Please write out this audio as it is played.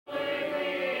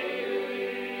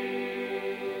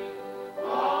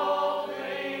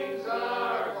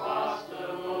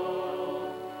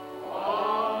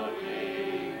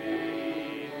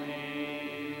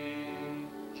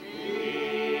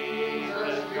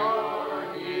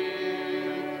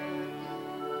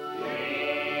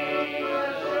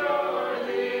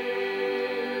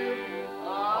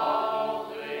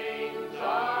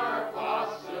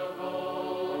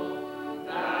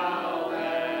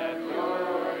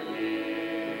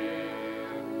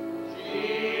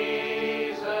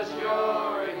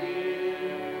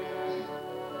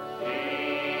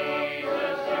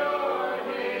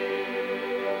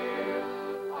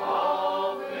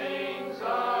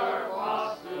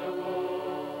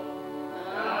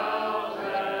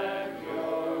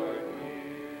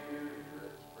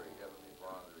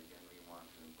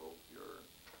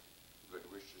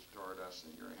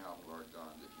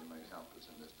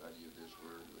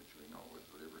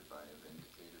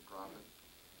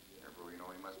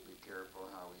must be careful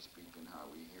how we speak and how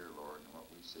we hear, Lord, and what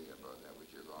we say about that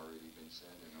which has already been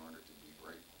said in order to be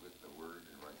right with the Word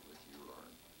and right with you,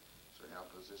 Lord. So help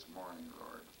us this morning,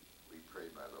 Lord. We pray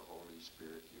by the Holy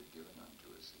Spirit you've given unto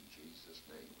us. In Jesus'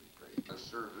 name we pray. A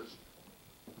service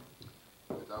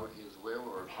without His will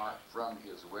or apart from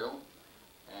His will.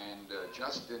 And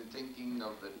just in thinking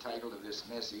of the title of this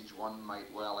message, one might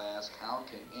well ask, how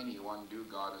can anyone do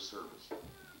God a service?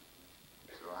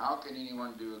 So how can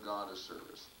anyone do God a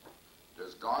service?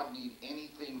 Does God need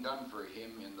anything done for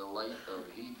him in the light of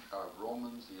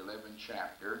Romans, the 11th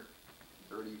chapter,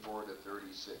 34 to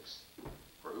 36?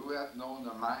 For who hath known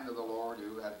the mind of the Lord,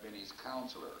 who hath been his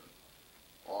counselor?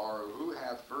 Or who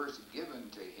hath first given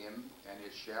to him, and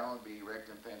it shall be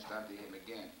recompensed unto him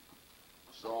again?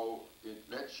 So it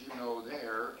lets you know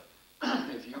there,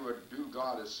 if you would do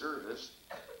God a service,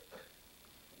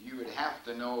 you would have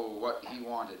to know what he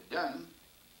wanted done,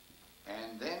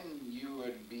 and then you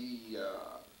would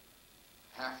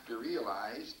have to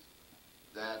realize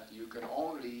that you can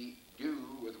only do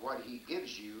with what he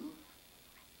gives you,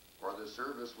 or the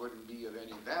service wouldn't be of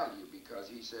any value, because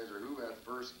he says, or who hath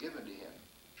first given to him?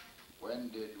 When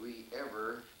did we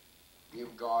ever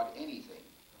give God anything?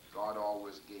 God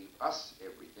always gave us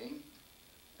everything.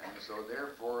 And so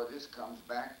therefore this comes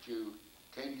back to,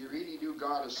 can you really do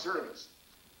God a service?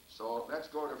 So let's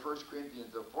go to 1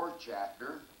 Corinthians, the 4th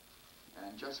chapter,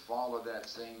 and just follow that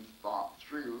same thought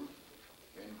through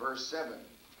in verse 7.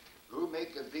 Who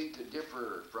maketh thee to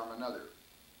differ from another?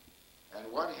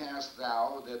 And what hast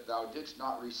thou that thou didst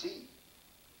not receive?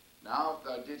 Now if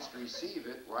thou didst receive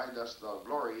it, why dost thou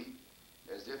glory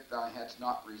as if thou hadst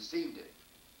not received it?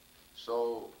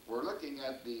 So we're looking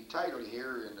at the title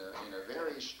here in a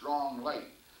very strong light.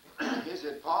 Is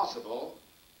it possible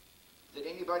that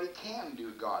anybody can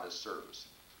do God a service?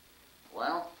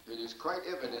 Well, it is quite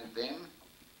evident then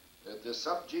that the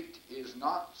subject is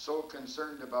not so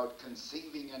concerned about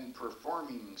conceiving and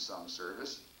performing some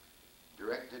service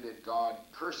directed at God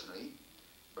personally,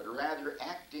 but rather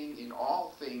acting in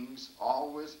all things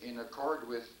always in accord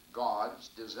with God's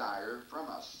desire from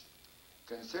us,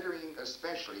 considering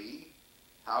especially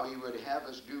how he would have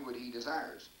us do what he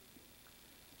desires.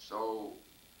 So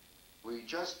we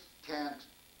just can't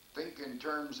think in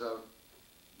terms of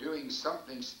doing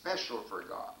something special for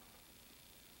God,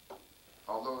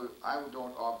 although I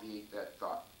don't obviate that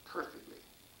thought perfectly.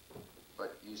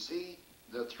 But you see,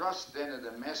 the thrust then of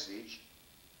the message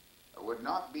would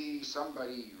not be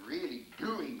somebody really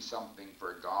doing something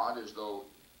for God as though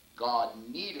God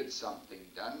needed something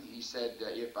done. He said,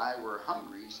 if I were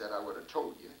hungry, he said, I would have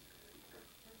told you.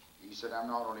 He said, I'm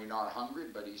not only not hungry,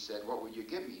 but he said, what would you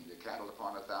give me? The cattle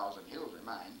upon 1,000 hills are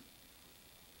mine.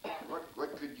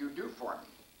 What could you do for me?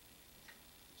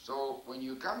 So when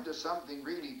you come to something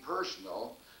really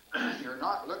personal, you're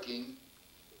not looking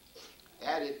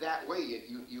at it that way.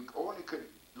 You only could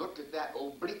look at that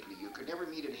obliquely. You could never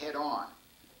meet it head on.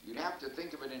 You'd have to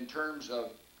think of it in terms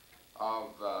of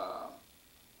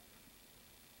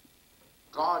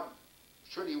God,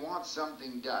 should he want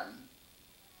something done,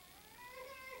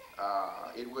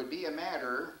 it would be a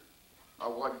matter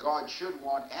of what God should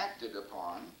want acted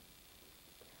upon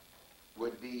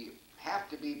would have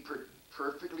to be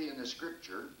perfectly in the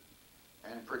Scripture,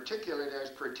 and particularly as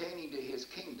pertaining to his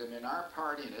kingdom and our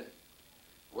part in it,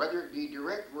 whether it be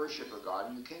direct worship of God,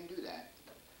 and you can do that,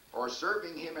 or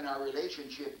serving him in our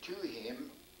relationship to him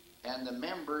and the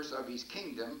members of his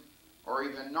kingdom, or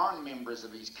even non-members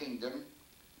of his kingdom,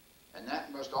 and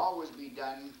that must always be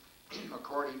done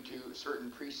according to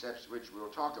certain precepts which we'll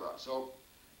talk about. So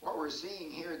what we're seeing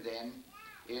here then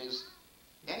is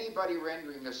anybody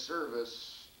rendering a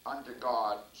service unto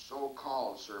God,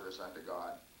 so-called service unto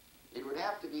God, it would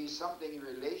have to be something in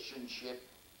relationship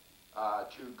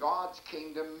to God's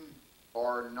kingdom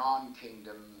or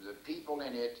non-kingdom, the people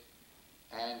in it,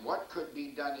 and what could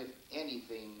be done, if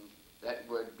anything, that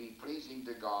would be pleasing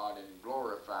to God and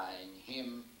glorifying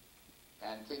him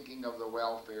and thinking of the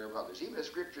welfare of others. Even the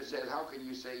Scripture says, how can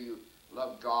you say you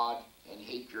love God and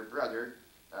hate your brother?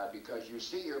 Because you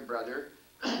see your brother,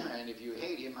 and if you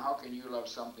hate him, how can you love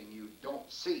something you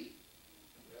don't see?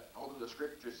 Although the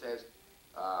Scripture says,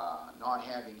 not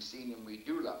having seen him, we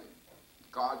do love him.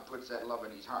 God puts that love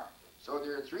in his heart. So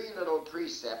there are three little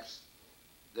precepts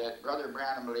that Brother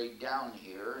Branham laid down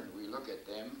here, and we look at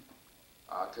them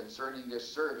concerning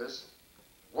this service.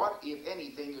 What, if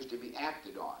anything, is to be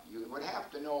acted on? You would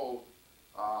have to know,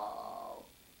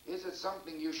 is it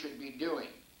something you should be doing?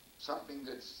 Something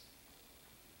that's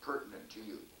pertinent to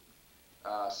you.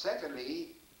 Secondly,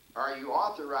 are you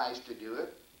authorized to do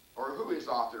it, or who is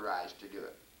authorized to do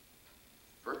it?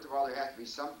 First of all, there has to be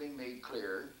something made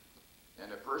clear.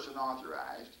 and a person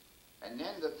authorized. And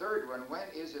then the third one, when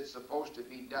is it supposed to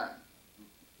be done?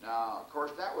 Now, of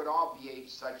course, that would obviate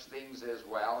such things as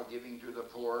well, giving to the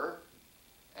poor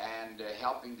and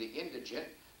helping the indigent.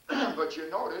 But you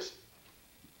notice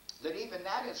that even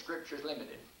that in Scripture is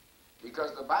limited.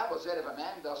 Because the Bible said if a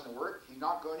man doesn't work, he's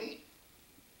not going to eat.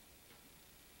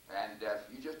 And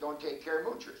you just don't take care of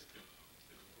moochers.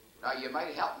 Now, you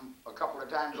might help them a couple of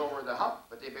times over the hump,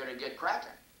 but they better get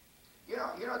cracking. You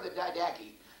know the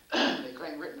Didache, they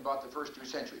claim written about the first 2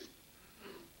 centuries.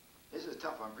 This is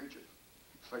tough on preachers.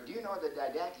 But do you know that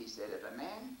Didache said if a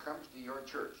man comes to your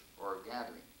church or a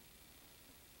gathering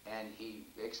and he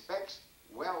expects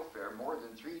welfare more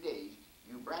than 3 days,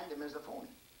 you brand him as a phony.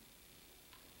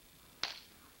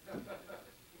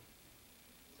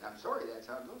 I'm sorry, that's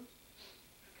how it goes.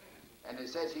 And it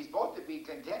says he's supposed to be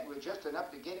content with just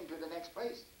enough to get him to the next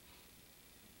place.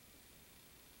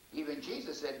 Even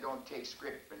Jesus said don't take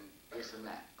scrip and this and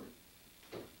that.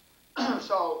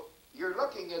 So you're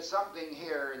looking at something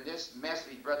here in this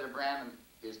message Brother Branham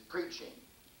is preaching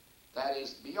that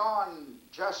is beyond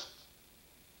just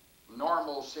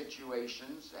normal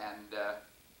situations and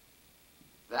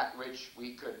that which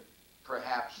we could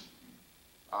perhaps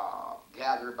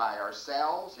gather by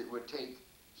ourselves. It would take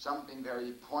something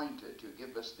very pointed to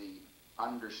give us the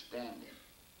understanding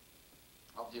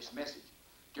of this message.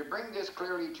 To bring this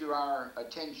clearly to our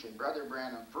attention, Brother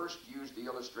Branham first used the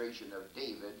illustration of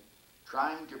David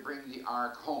trying to bring the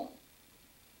ark home.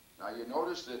 Now you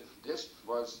notice that this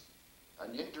was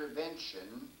an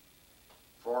intervention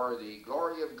for the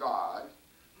glory of God,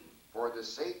 for the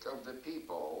sake of the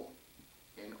people,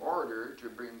 in order to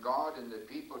bring God and the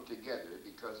people together,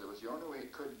 because it was the only way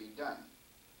it could be done.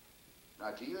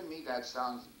 Now to you and me that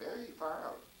sounds very far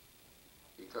out,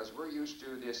 because we're used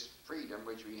to this freedom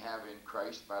which we have in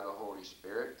Christ by the Holy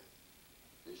Spirit,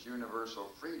 this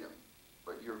universal freedom.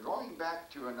 But you're going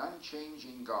back to an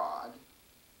unchanging God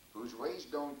whose ways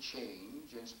don't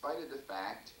change in spite of the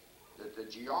fact that the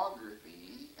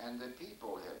geography and the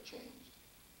people have changed.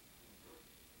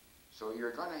 So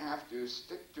you're going to have to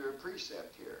stick to a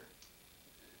precept here.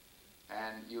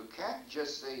 And you can't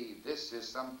just say this is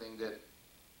something that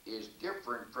is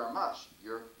different from us.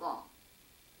 You're wrong.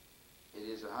 It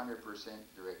is 100%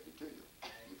 directed to you.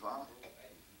 You follow?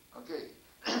 Okay.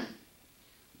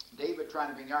 David trying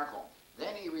to bring the ark home.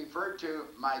 Then he referred to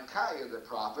Micaiah the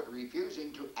prophet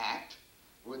refusing to act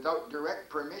without direct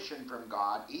permission from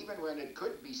God, even when it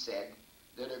could be said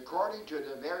that according to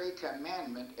the very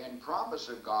commandment and promise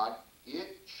of God,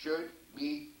 it should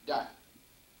be done.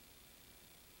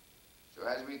 So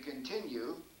as we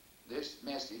continue this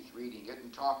message, reading it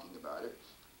and talking about it,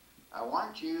 I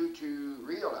want you to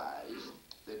realize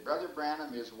that Brother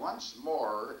Branham is once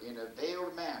more, in a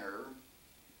veiled manner,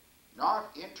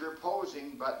 not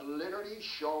interposing, but literally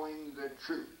showing the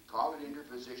truth. Call it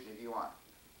interposition if you want.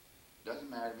 Doesn't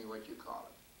matter to me what you call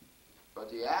it. But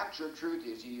the actual truth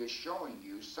is he is showing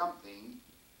you something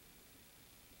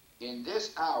in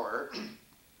this hour,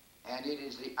 and it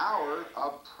is the hour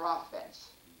of prophets,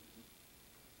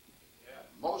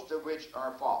 most of which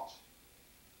are false.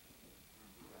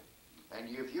 And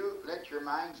if you let your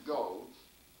minds go,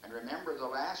 and remember the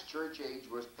last church age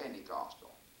was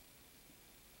Pentecostal,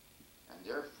 and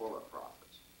they're full of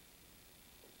prophets.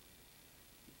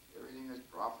 Everything is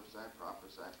prophesy,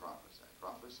 prophesy, prophesy.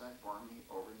 Prophesy for me,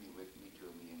 over me, with me, to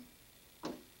me,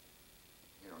 and,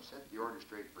 set the order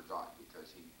straight for God,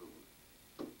 because he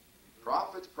fooled.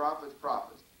 Prophets, prophets,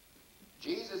 prophets.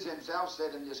 Jesus himself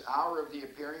said in this hour of the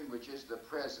appearing, which is the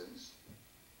presence,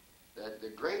 that the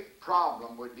great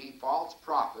problem would be false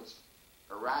prophets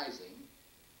arising,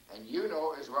 and you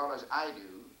know as well as I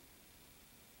do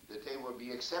that they will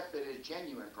be accepted as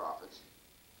genuine prophets,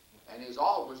 and as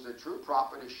always the true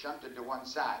prophet is shunted to one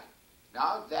side.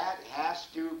 Now that has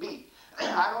to be.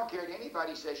 I don't care if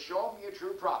anybody says, show me a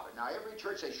true prophet. Now every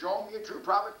church says, show me a true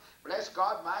prophet. Bless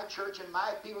God, my church and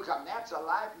my people come. That's a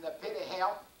lie from the pit of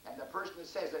hell. And the person that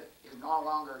says it is no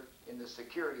longer in the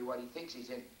security what he thinks he's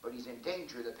in, but he's in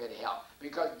danger of the pit of hell.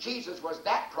 Because Jesus was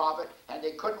that prophet, and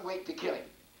they couldn't wait to kill him.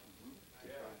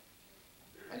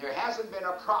 And there hasn't been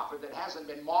a prophet that hasn't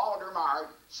been mauled or marred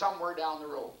somewhere down the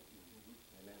road.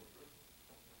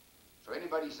 So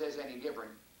anybody says any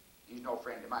different, he's no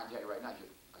friend of mine. I tell you right now,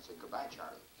 I said, goodbye,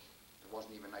 Charlie. It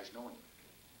wasn't even nice knowing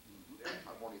you.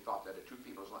 I've only thought that of two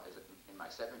people's lives. In my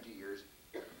 70 years,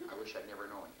 I wish I'd never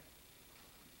known you.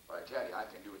 But I tell you, I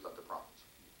can do without the prophets.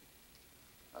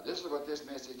 Now this is what this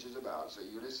message is about, so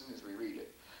you listen as we read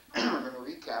it. We're going to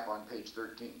recap on page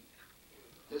 13.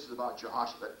 This is about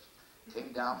Jehoshaphat.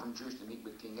 Came down from Jerusalem to meet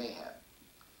with King Ahab.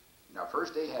 Now,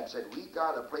 first Ahab said, we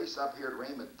got a place up here at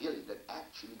Ramoth Gilead that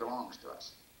actually belongs to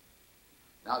us.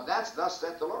 Now, that's thus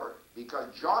saith the Lord,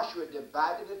 because Joshua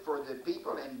divided it for the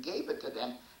people and gave it to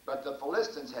them, but the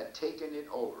Philistines had taken it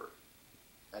over.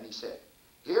 And he said,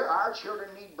 here our children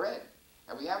need bread,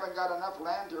 and we haven't got enough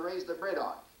land to raise the bread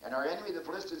on. And our enemy, the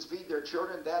Philistines, feed their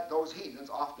children, that those heathens,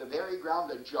 off the very ground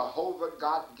that Jehovah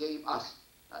God gave us.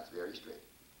 That's very straight.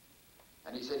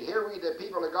 And he said, here we, the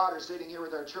people of God, are sitting here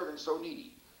with our children so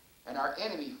needy. And our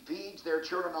enemy feeds their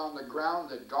children on the ground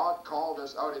that God called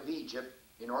us out of Egypt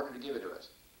in order to give it to us.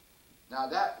 Now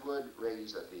that would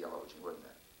raise a theologian, wouldn't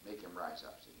it? Make him rise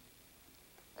up, see.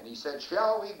 And he said,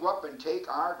 shall we go up and take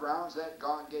our grounds that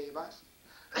God gave us?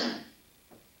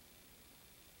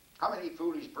 How many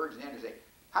foolish birds and hens say,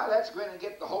 how let's go in and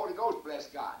get the Holy Ghost, bless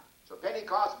God. So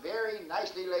Pentecost very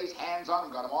nicely lays hands on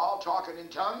them, got them all talking in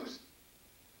tongues.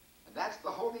 And that's the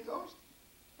Holy Ghost.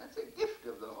 That's a gift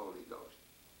of the Holy Ghost.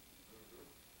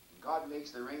 And God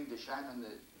makes the rain to shine on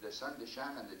the sun to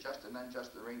shine on the just and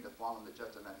unjust, the rain to fall on the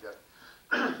just and unjust.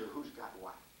 So who's got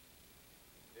what?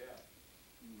 Yeah.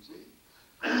 You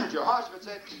see? Jehoshaphat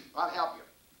said, I'll help you.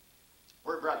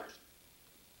 We're brothers.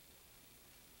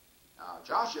 Now,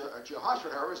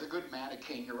 Jehoshaphat, however, was a good man, a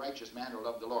king, a righteous man who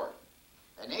loved the Lord.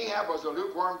 And Ahab was a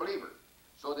lukewarm believer.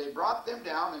 So they brought them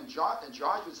down, and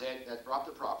Joshua said, that brought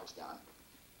the prophets down,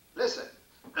 listen,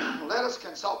 let us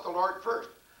consult the Lord first.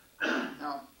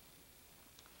 Now,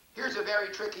 here's a very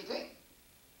tricky thing.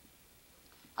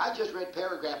 I just read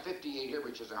paragraph 58 here,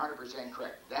 which is 100%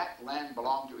 correct. That land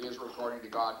belonged to Israel according to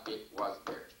God. It was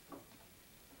theirs.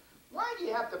 Why do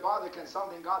you have to bother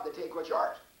consulting God to take what's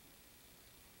yours?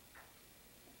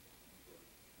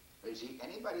 You see,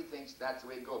 anybody thinks that's the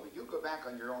way it goes, but you go back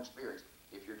on your own spirits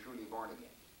if you're truly born again.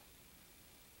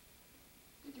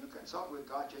 Did you consult with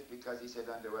God just because he said,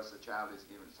 unto us a child is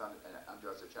given, unto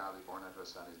us a child is born, unto us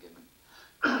a son is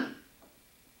given?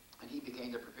 And he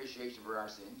became the propitiation for our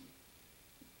sins.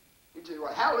 You say,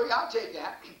 well, hallelujah, I'll take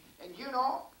that. And you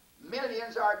know,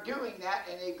 millions are doing that,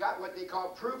 and they've got what they call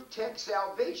proof text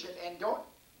salvation and don't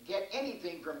get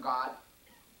anything from God,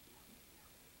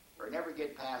 or never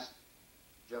get past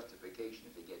justification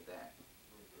if they get that,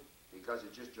 because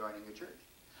it's just joining a church.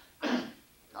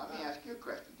 Now, let me ask you a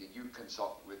question. Did you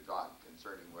consult with God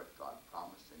concerning what God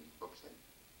promised in his book said?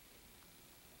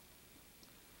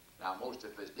 Now, most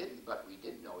of us didn't, but we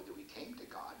did know that we came to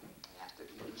God and asked that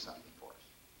he do something for us.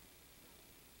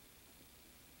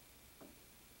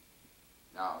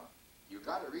 Now, you've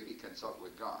got to really consult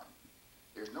with God.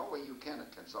 There's no way you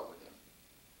cannot consult with him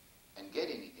and get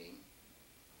anything,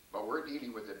 but we're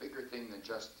dealing with a bigger thing than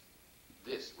just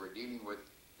this. We're dealing with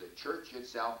the church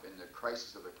itself in the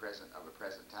crisis of a present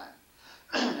time.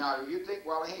 Now, you think,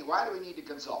 well, hey, why do we need to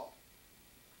consult?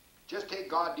 Just take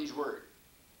God's word.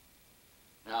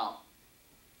 Now,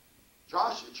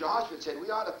 Joshua said, we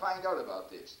ought to find out about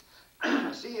this.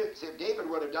 See, if David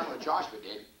would have done what Joshua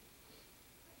did,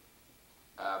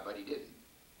 but he didn't.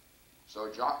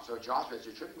 So Joshua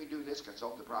said, shouldn't we do this,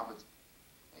 consult the prophets?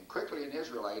 And quickly an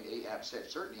Israelite, Ahab, said,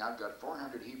 certainly I've got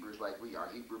 400 Hebrews like we are,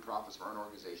 Hebrew prophets for an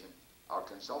organization. I'll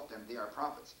consult them, they are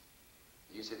prophets.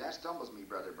 You say, that stumbles me,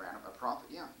 Brother Branham. A prophet?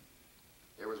 Yeah.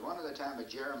 There was one at the time of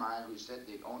Jeremiah who said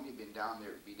they'd only be down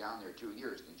there 2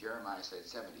 years, and Jeremiah said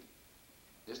 70.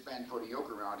 This man put a yoke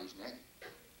around his neck,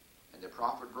 and the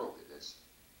prophet broke it. That's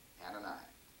Hananiah.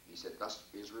 He said, thus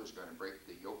Israel's going to break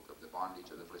the yoke of the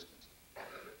bondage of the Philistines.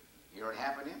 You know what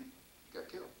happened to him? He got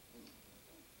killed.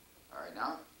 All right,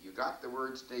 now, you got the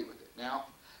word, stay with it. Now,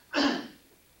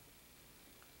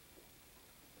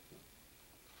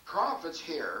 prophets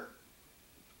here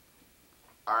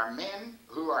are men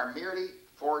who are merely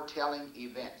foretelling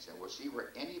events, and we'll see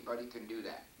where anybody can do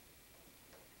that.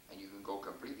 And you can go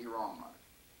completely wrong on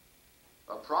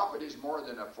it. A prophet is more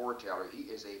than a foreteller. He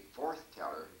is a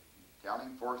forth-teller,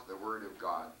 telling forth the word of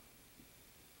God.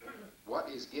 What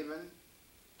is given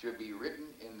to be written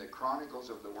in the chronicles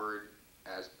of the word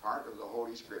as part of the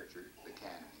Holy Scripture, the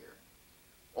canon here.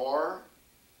 Or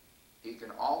he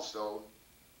can also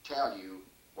tell you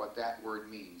what that word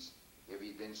means if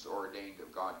he's been so ordained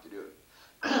of God to do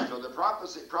it. So the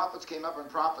prophets came up and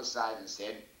prophesied and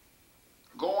said,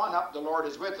 go on up, the Lord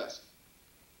is with us.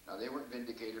 Now they weren't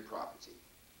vindicated prophecy.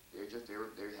 They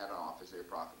had an office, they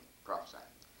were prophesying.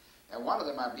 And one of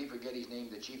them, I believe, forget his name,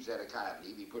 the chief Zedekiah, I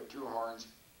believe, he put 2 horns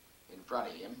in front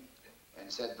of him and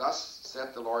said, thus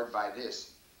saith the Lord by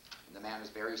this. And the man was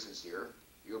very sincere.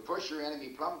 You'll push your enemy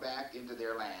plumb back into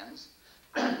their lands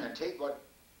and take what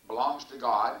belongs to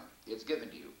God. It's given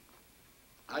to you.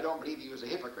 I don't believe he was a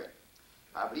hypocrite.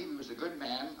 I believe he was a good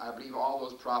man. I believe all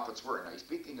those prophets were. Now, he's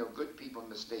speaking of good people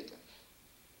mistaken.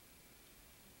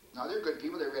 Now, they're good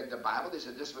people. They read the Bible. They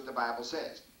said, this is what the Bible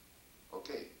says.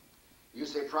 Okay. You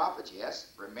say prophets?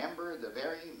 Yes. Remember, the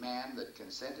very man that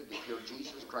consented to kill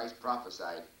Jesus Christ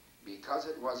prophesied because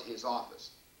it was his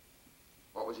office.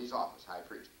 What was his office? High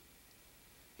priest.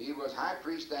 He was high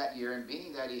priest that year, and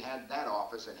being that he had that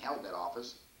office and held that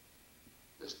office,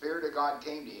 the Spirit of God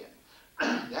came to him.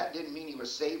 That didn't mean he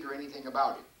was saved or anything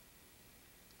about it.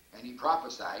 And he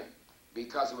prophesied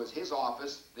because it was his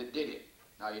office that did it.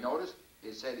 Now you notice,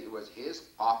 it said it was his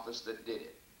office that did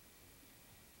it.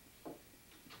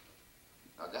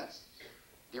 Now that's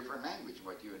different language than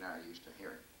what you and I are used to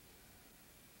hearing.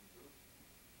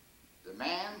 The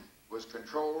man was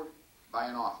controlled by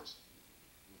an office,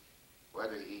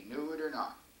 whether he knew it or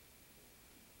not.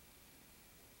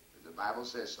 The Bible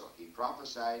says so. He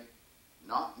prophesied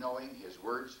not knowing his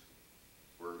words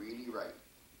were really right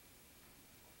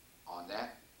on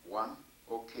that one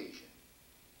occasion.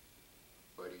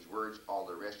 But his words all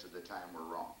the rest of the time were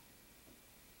wrong.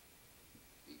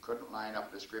 He couldn't line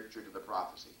up the scripture to the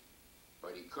prophecy.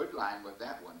 But he could line with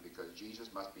that one because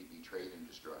Jesus must be betrayed and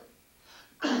destroyed.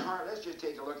 All right, let's just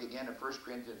take a look again at 1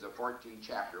 Corinthians, the 14th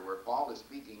chapter, where Paul is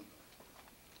speaking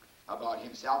about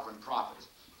himself and prophets.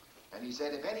 And he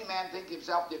said, if any man think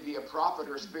himself to be a prophet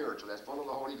or spiritual, that's full of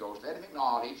the Holy Ghost, let him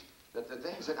acknowledge that the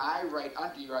things that I write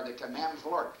unto you are the commandments of the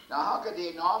Lord. Now, how could they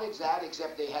acknowledge that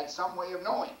except they had some way of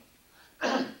knowing?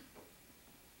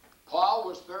 Paul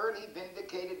was thoroughly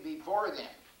vindicated before them.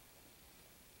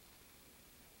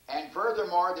 And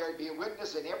furthermore, there'd be a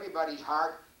witness in everybody's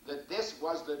heart that this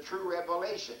was the true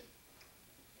revelation,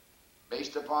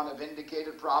 based upon a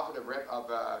vindicated prophet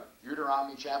of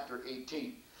Deuteronomy chapter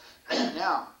 18.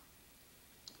 Now,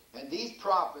 and these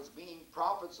prophets, being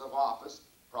prophets of office,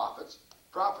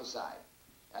 prophesied.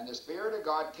 And the Spirit of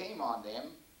God came on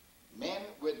them, men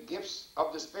with gifts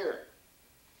of the Spirit.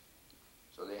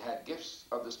 So they had gifts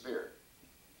of the Spirit.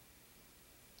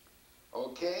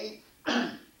 Okay,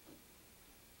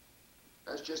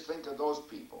 let's just think of those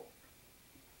people.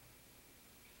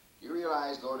 You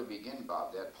realize, though, to begin,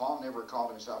 Bob, that Paul never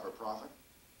called himself a prophet.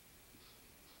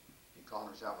 He called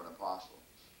himself an apostle.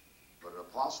 But an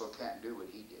apostle can't do what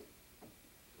he did.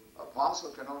 Apostle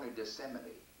can only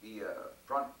disseminate, be a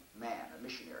front man, a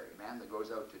missionary, a man that goes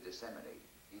out to disseminate.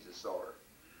 He's a sower.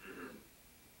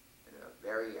 In a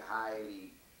very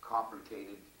highly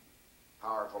complicated,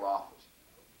 powerful office.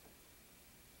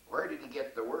 Where did he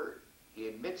get the word? He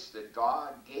admits that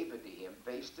God gave it to him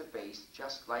face to face,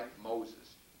 just like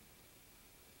Moses.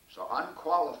 So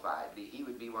unqualifiedly, he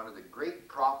would be one of the great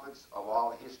prophets of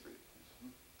all history.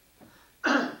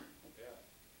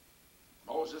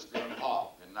 Moses, then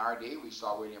Paul. In our day, we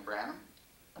saw William Branham,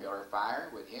 pillar of fire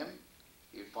with him.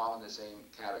 He'd fall in the same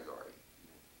category.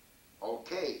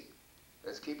 Okay,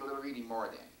 let's keep a little reading more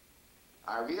then.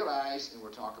 I realize, and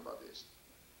we'll talk about this,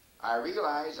 I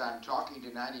realize I'm talking to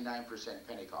 99%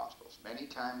 Pentecostals. Many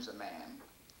times a man,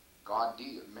 God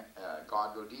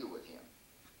will deal with him.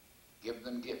 Give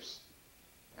them gifts.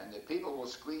 And the people will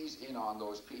squeeze in on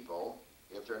those people.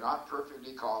 If they're not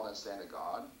perfectly called and sent of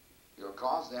God, he'll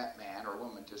cause that man or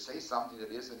woman to say something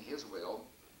that isn't his will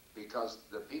because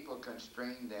the people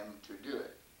constrain them to do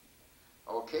it.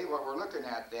 Okay, what we're looking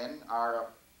at then are,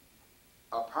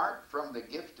 apart from the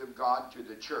gift of God to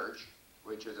the church,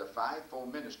 which is a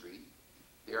fivefold ministry,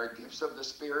 there are gifts of the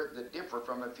Spirit that differ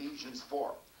from Ephesians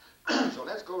 4. So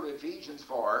let's go to Ephesians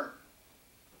 4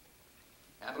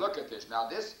 and look at this. Now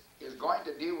this is going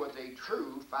to deal with a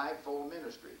true fivefold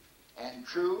ministry. And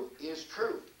true is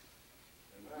true.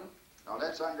 Amen. Now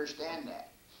let's understand that.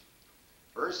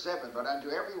 Verse 7, but unto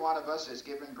every one of us is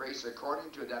given grace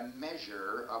according to the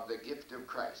measure of the gift of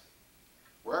Christ.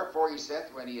 Wherefore he saith,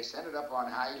 when he ascended up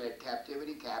on high, he led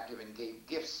captivity captive and gave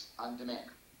gifts unto men.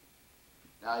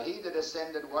 Now he that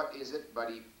ascended, what is it?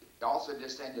 But he also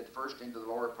descended first into the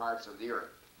lower parts of the earth.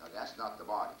 Now that's not the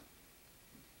body.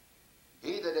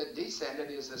 He that had descended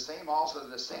is the same also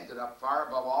that ascended up far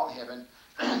above all heaven,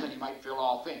 that he might fill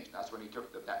all things. That's when he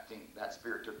took that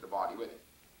Spirit took the body with it.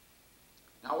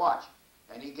 Now watch.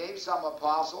 And he gave some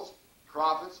apostles,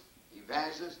 prophets,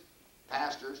 evangelists,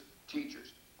 pastors,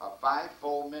 teachers. A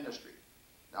fivefold ministry.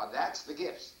 Now that's the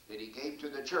gifts that he gave to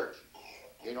the church.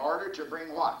 In order to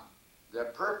bring what?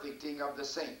 The perfecting of the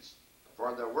saints.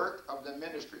 For the work of the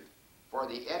ministry. For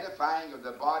the edifying of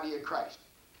the body of Christ.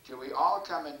 Till we all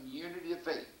come in unity of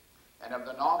faith. And of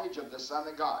the knowledge of the Son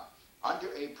of God. Unto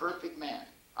a perfect man.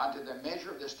 Unto the measure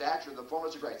of the stature of the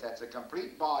fullness of Christ. That's a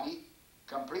complete body.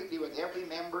 Completely with every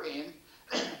member in.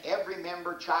 Every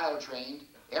member child trained.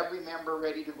 Every member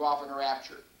ready to go off in a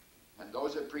rapture. And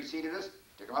those that preceded us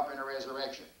to come up in a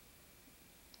resurrection.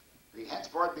 We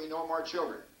henceforth be no more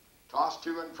children, tossed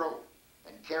to and fro,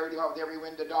 and carried about with every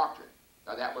wind of doctrine.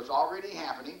 Now that was already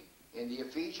happening in the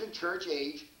Ephesian church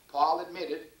age. Paul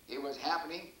admitted it was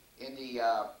happening in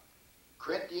the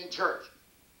Corinthian church.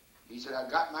 He said,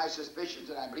 I've got my suspicions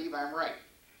and I believe I'm right.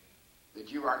 That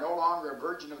you are no longer a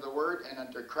virgin of the word and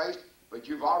unto Christ, but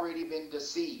you've already been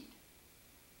deceived.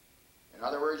 In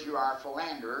other words, you are a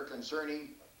philanderer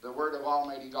concerning the word of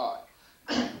Almighty God.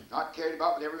 Not carried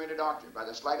about with every wind of doctrine, by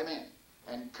the sleight of men,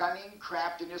 and cunning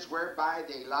craftiness whereby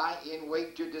they lie in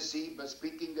wait to deceive, but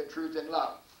speaking the truth in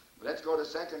love. Let's go to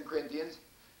 2 Corinthians.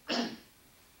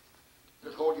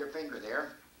 Just hold your finger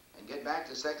there and get back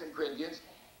to 2 Corinthians,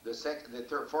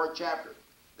 the fourth chapter.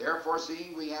 Therefore,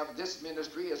 seeing we have this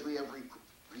ministry, as we have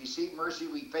received mercy,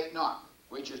 we faint not,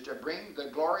 which is to bring the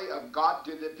glory of God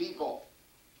to the people.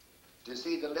 To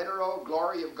see the literal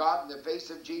glory of God in the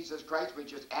face of Jesus Christ,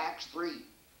 which is Acts 3.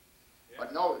 Yeah.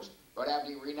 But notice, but have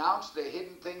ye renounced the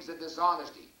hidden things of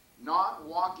dishonesty, not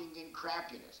walking in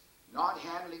craftiness, not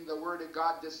handling the word of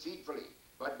God deceitfully,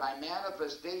 but by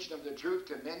manifestation of the truth,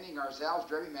 commending ourselves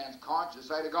to every man's conscience in the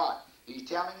sight of God. He's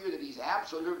telling you that he's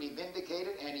absolutely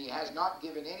vindicated, and he has not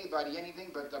given anybody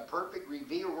anything but the perfect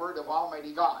revealed word of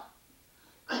Almighty God.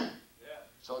 Yeah.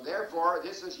 So therefore,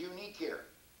 this is unique here.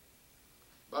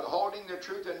 But holding the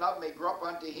truth in love may grow up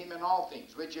unto him in all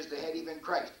things, which is the head, even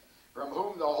Christ, from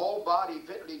whom the whole body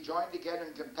fitly joined together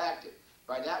and compacted,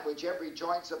 by that which every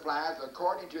joint supplieth,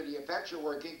 according to the effectual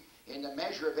working in the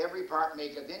measure of every part,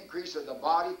 maketh increase of the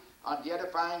body unto the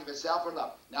edifying of itself in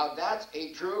love. Now that's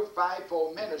a true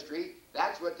fivefold ministry.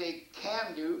 That's what they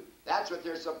can do. That's what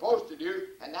they're supposed to do,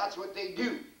 and that's what they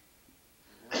do.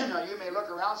 Now you may look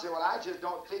around and say, well, I just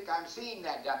don't think I'm seeing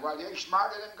that done. Well, you're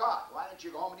smarter than God. Why don't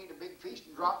you go home and eat a big feast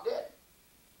and drop dead?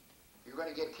 You're going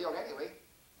to get killed anyway.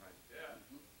 Right. Yeah.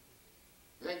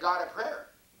 You ain't got a prayer,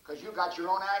 because you got your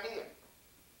own idea.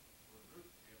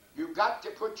 You've got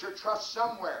to put your trust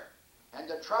somewhere, and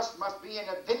the trust must be in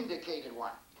a vindicated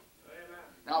one. Amen.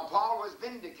 Now Paul was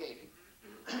vindicated,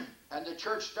 and the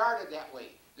church started that way.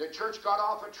 The church got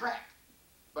off a track.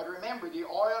 But remember, the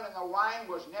oil and the wine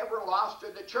was never lost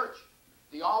to the church.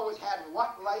 They always had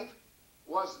what life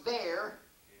was there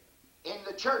in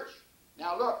the church.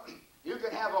 Now look, you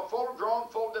can have a full-grown,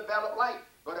 full-developed life,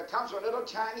 but it comes with a little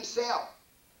tiny cell.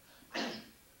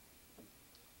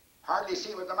 Hardly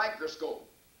see with the microscope.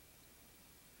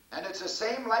 And it's the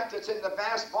same life that's in the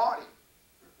vast body.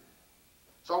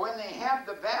 So when they had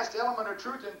the vast element of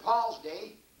truth in Paul's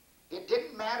day, it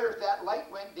didn't matter if that light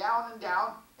went down and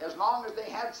down, as long as they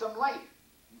had some light,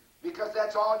 because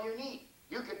that's all you need.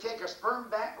 You could take a sperm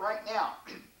bank right now,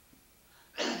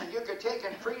 and you could take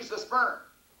and freeze the sperm,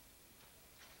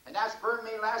 and that sperm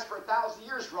may last for 1,000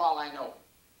 years for all I know.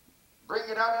 Bring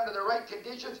it out under the right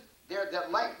conditions, the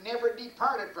light never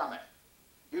departed from it.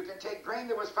 You can take grain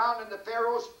that was found in the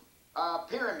Pharaoh's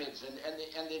pyramids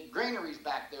and the granaries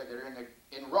back there that are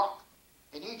in rock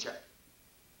in Egypt.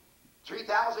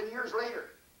 3,000 years later,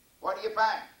 what do you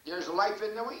find? There's life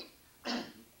in the wheat.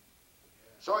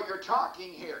 So you're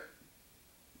talking here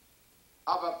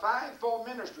of a fivefold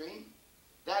ministry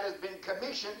that has been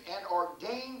commissioned and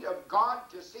ordained of God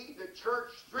to see the church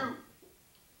through.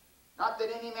 Not that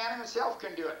any man himself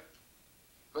can do it,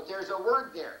 but there's a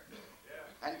word there.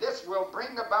 And this will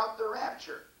bring about the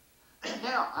rapture.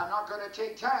 Now, I'm not going to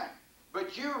take time,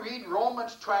 but you read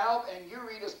Romans 12, and you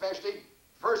read especially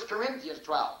 1 Corinthians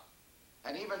 12,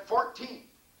 and even 14.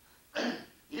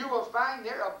 You will find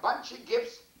there a bunch of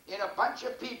gifts in a bunch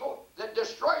of people that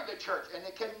destroy the church, and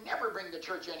they can never bring the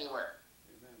church anywhere.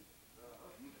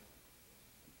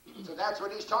 Amen. So that's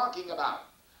what he's talking about.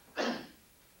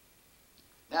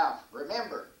 Now,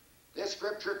 remember, this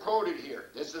scripture quoted here,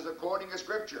 this is a quoting of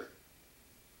scripture.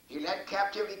 He led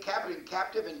captivity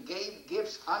captive and gave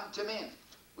gifts unto men.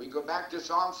 We go back to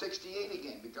Psalm 68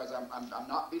 again, because I'm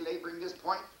not belaboring this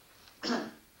point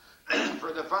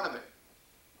for the fun of it.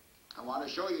 I want to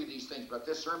show you these things, but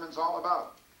this sermon's all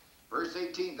about. Verse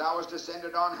 18, thou hast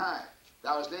descended on high.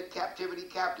 Thou hast led captivity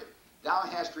captive. Thou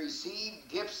hast received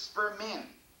gifts for men.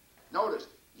 Notice,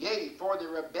 yea, for the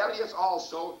rebellious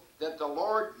also, that the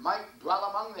Lord might dwell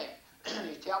among them.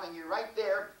 He's telling you right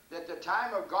there that the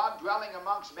time of God dwelling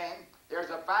amongst men, there's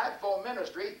a fivefold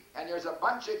ministry, and there's a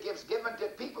bunch of gifts given to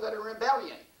people that are in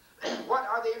rebellion. What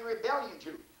are they in rebellion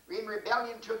to? In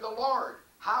rebellion to the Lord.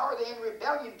 How are they in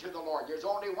rebellion to the Lord? There's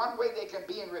only one way they can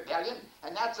be in rebellion,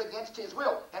 and that's against His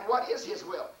will. And what is His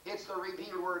will? It's the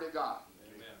revealed Word of God.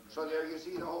 Amen. So there you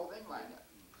see the whole thing lined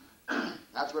up.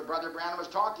 That's what Brother Branham was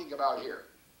talking about here.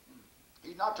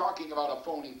 He's not talking about a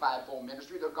phony fivefold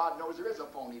ministry, though God knows there is a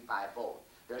phony fivefold.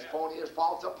 There's phony, there's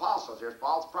false apostles, there's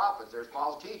false prophets, there's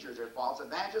false teachers, there's false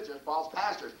evangelists, there's false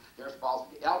pastors, there's false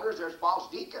elders, there's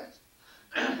false deacons.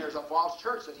 There's a false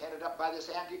church that's headed up by this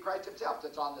Antichrist himself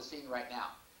that's on the scene right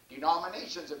now.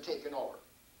 Denominations have taken over.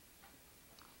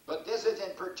 But this is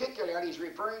in particular, he's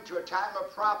referring to a time of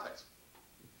prophets,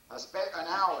 an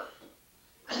hour.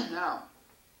 Now,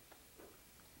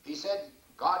 he said,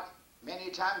 God, many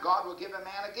a time God will give a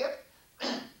man a gift.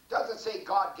 Doesn't say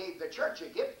God gave the church a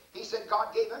gift. He said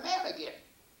God gave a man a gift.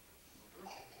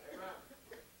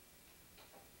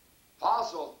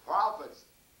 Apostles, prophets,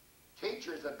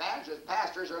 teachers, evangelists,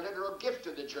 pastors are literal gifts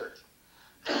to the church.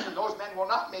 Those men will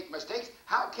not make mistakes.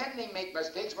 How can they make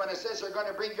mistakes when it says they're going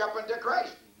to bring you up into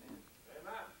Christ?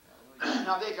 Amen.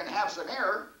 Now they can have some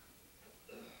error,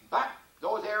 but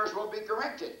those errors will be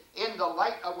corrected in the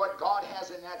light of what God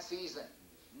has in that season.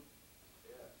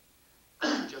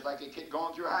 Just like a kid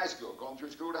going through high school, going through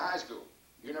school to high school,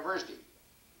 university.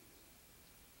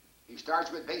 He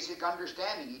starts with basic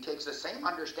understanding. He takes the same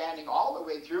understanding all the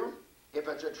way through. If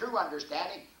it's a true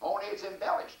understanding, only it's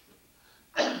embellished.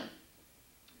 A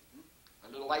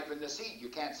little life in the seed. You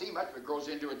can't see much, but it grows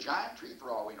into a giant tree for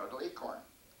all we know, a little acorn.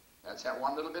 That's that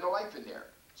one little bit of life in there.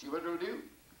 See what it'll do?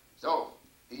 So,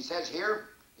 he says here,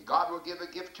 God will give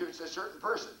a gift to a certain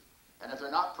person. And if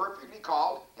they're not perfectly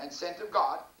called and sent of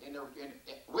God,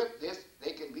 with this,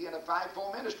 they can be in a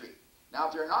fivefold ministry. Now,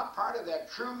 if they're not part of that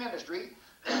true ministry,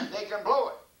 they can blow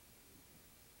it.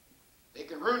 They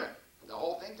can ruin it. The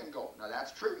whole thing can go. Now,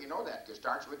 that's true. You know that. It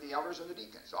starts with the elders and the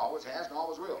deacons. Always has and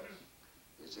always will.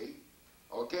 You see?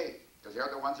 Okay. Because they're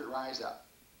the ones that rise up.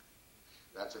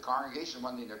 That's a congregation.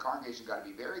 One thing, the congregation got to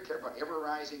be very careful ever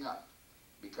rising up.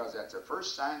 Because that's the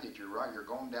first sign that you're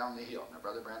going down the hill. Now,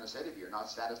 Brother Brandon said, if you're not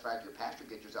satisfied with your pastor,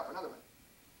 get yourself another one.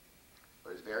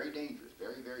 But it's very dangerous,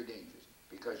 very, very dangerous.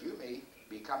 Because you may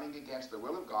be coming against the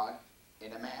will of God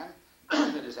in a man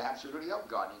that is absolutely of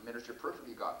God. He ministers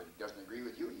perfectly God, but he doesn't agree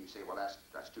with you. And you say, well,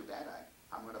 that's too bad.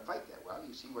 I'm going to fight that. Well,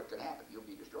 you see what could happen. You'll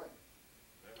be destroyed.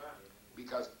 Amen.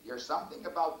 Because there's something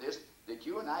about this that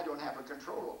you and I don't have a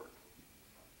control over.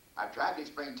 I've tried to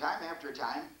explain time after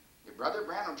time. Your Brother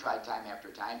Branham tried time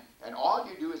after time, and all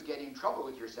you do is get in trouble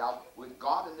with yourself, with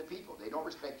God and the people. They don't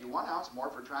respect you 1 ounce more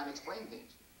for trying to explain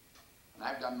things. And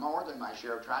I've done more than my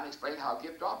share of trying to explain how a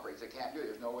gift operates. I can't do it.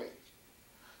 There's no way.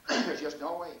 There's just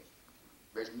no way.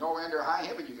 There's no end or high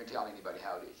heaven you can tell anybody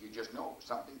how it is. You just know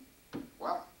something.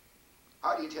 Well,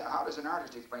 how does an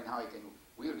artist explain how he can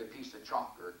wield a piece of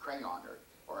chalk or a crayon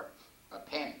or a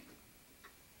pen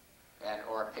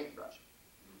or a paintbrush?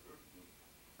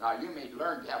 Now, you may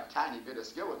learn to have a tiny bit of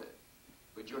skill with it,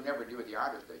 but you'll never do what the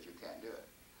artist does. You can't do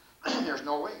it. There's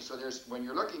no way. So when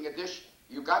you're looking at this,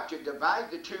 you've got to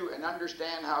divide the two and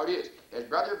understand how it is. As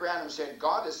Brother Branham said,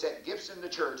 God has set gifts in the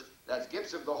church. That's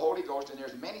gifts of the Holy Ghost, and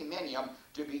there's many, many of them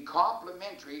to be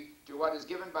complementary to what is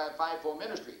given by a fivefold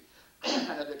ministry.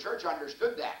 And if the church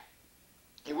understood that,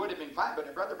 it would have been fine. But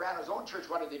in Brother Branham's own church,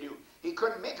 what did they do? He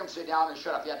couldn't make them sit down and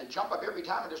shut up. He had to jump up every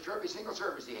time and destroy every single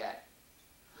service he had.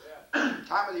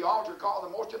 Time of the altar call, the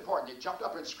most important. They jumped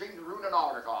up and screamed and ruined an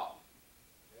altar call.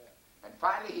 Yeah. And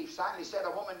finally, he set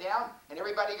a woman down, and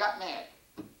everybody got mad.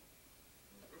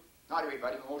 Not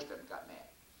everybody, but most of them got mad.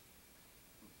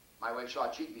 My wife saw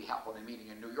she'd be helpful in a meeting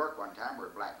in New York one time where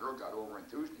a black girl got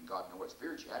over-enthused, and God knows what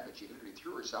spirit she had, but she literally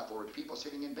threw herself over people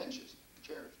sitting in benches,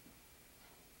 chairs.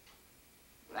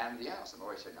 Land of the house. And the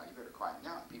lawyer said, now you better quiet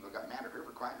down. People got mad at her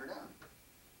for quieting her down.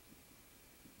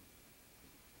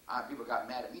 People got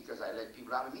mad at me because I let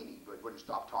people out of meetings, but wouldn't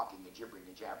stop talking and gibbering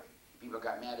and jabbering. People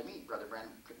got mad at me. Brother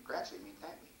Brandon congratulated me and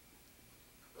thanked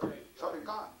me. So did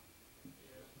God.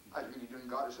 I was really doing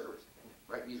God a service.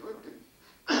 Right in His will, too.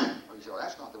 Well, you say, well,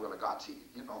 that's not the will of God. See,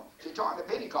 talking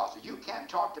to Pentecostals. You can't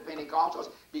talk to Pentecostals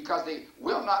because they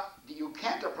will not, you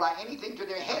can't apply anything to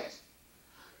their heads.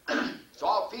 It's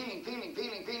all feeling.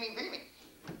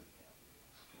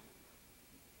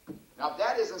 Now, if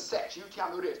that isn't sex, you tell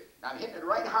me what it is. Now, I'm hitting it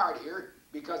right hard here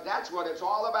because that's what it's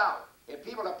all about. If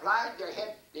people apply their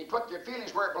head, they put their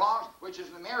feelings where it belongs, which is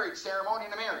the marriage ceremony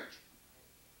and the marriage.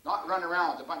 Not run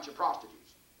around with a bunch of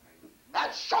prostitutes.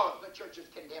 That shows the church is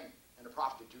condemned in a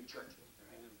prostitute church.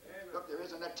 Look, there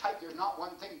isn't a type, there's not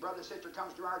one thing, brother, sister,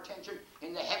 comes to our attention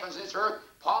in the heavens, this earth,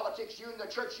 politics, you in the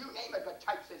church, you name it, but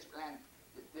types this land,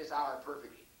 this hour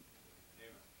perfectly.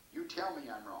 You tell me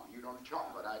I'm wrong. You don't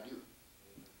talk, but I do.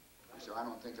 So I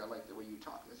don't think I like the way you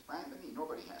talk. That's fine with me.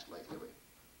 Nobody has to like the way.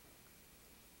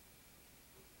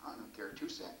 I don't care 2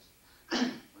 cents.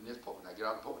 When this pulpit, I get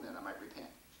out of the pulpit, then I might repent.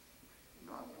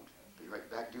 No, I won't. Be right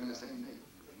back doing the same thing.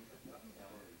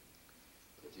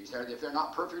 If you said, if they're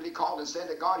not perfectly called and sent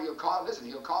to God, he'll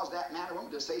cause that man or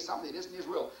woman to say something that isn't his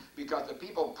will, because the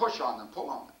people push on them, pull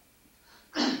on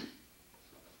them.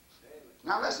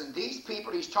 Now listen, these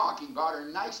people he's talking about are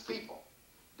nice people.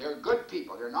 They're good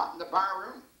people. They're not in the bar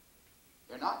room.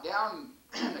 They're not down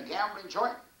in the gambling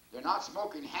joint. They're not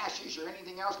smoking hashish or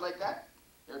anything else like that.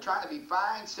 They're trying to be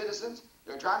fine citizens.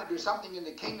 They're trying to do something in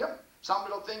the kingdom. Some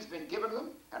little thing's been given them.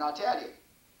 And I'll tell you,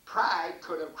 pride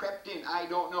could have crept in, I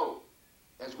don't know,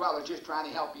 as well as just trying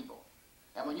to help people.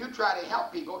 And when you try to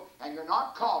help people and you're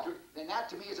not called to, then that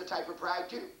to me is a type of pride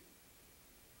too.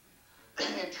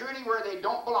 And intruding where they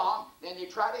don't belong, then you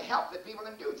try to help the people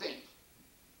and do things.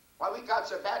 Well, we got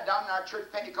so bad down in our church,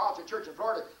 Pentecostal church in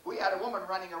Florida, we had a woman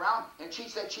running around, and she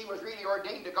said she was really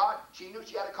ordained to God. She knew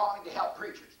she had a calling to help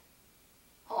preachers.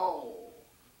 Oh,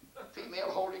 female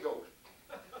Holy Ghost.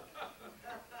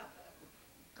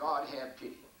 God have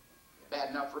pity.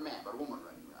 Bad enough for man, but a woman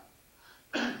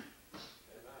running around.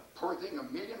 Poor thing, a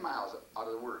million miles out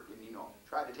of the Word, didn't you know?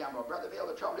 Tried to tell him, well, Brother Vail,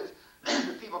 the trouble is,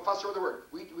 the people fuss over the Word.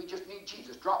 We just need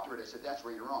Jesus. Drop the Word. I said, that's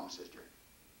where you're wrong, sister.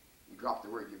 You drop the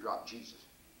Word, you drop Jesus.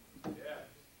 Yeah.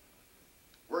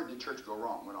 Where did the church go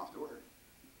wrong? Went off the Word.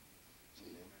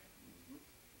 See?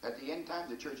 At the end time,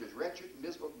 the church is wretched,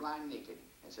 miserable, blind, naked,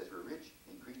 and says we're rich,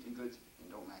 increased in goods,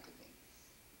 and don't lack a thing.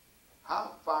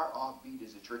 How far off beat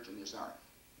is the church in this hour?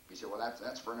 You say, well,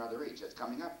 that's for another age. That's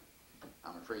coming up.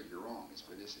 I'm afraid you're wrong. It's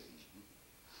for this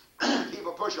age.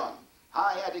 People push on.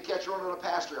 I had to catch your little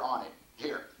pastor on it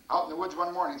here. Out in the woods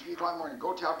one morning, 3 o'clock in the morning.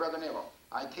 Go tell Brother Neville.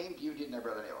 I came to you, didn't I,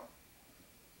 Brother Neville?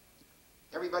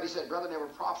 Everybody said, Brother Neville,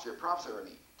 prophesy over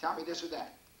me. Tell me this or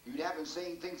that. You'd have him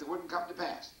saying things that wouldn't come to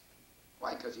pass.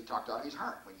 Why? Because he talked out of his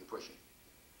heart when you push him.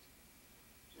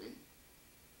 See?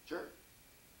 Sure.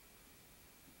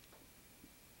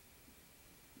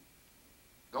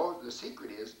 The secret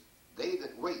is, they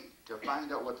that wait to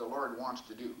find out what the Lord wants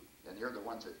to do, then they're the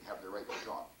ones that have the right to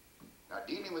talk. Now,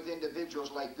 dealing with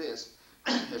individuals like this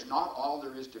is not all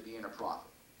there is to being a prophet.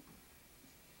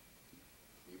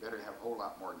 You better have a whole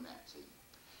lot more than that, see?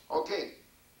 Okay,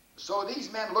 so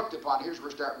these men looked upon, here's where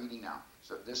we start reading now.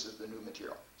 So this is the new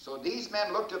material. So these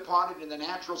men looked upon it in the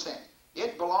natural sense.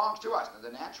 It belongs to us. Now,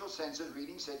 the natural sense of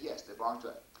reading said, yes, it belongs to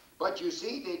us. But you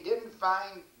see, they didn't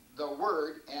find the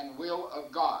Word and will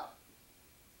of God.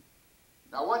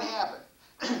 Now, what happened?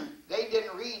 They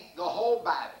didn't read the whole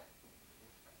Bible.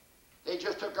 They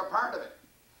just took a part of it.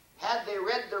 Had they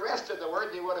read the rest of the Word,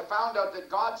 they would have found out that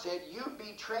God said, you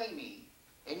betray me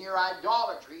in your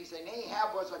idolatries. And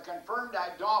Ahab was a confirmed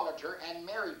idolater and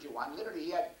married to one. Literally,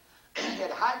 he had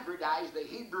hybridized the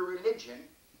Hebrew religion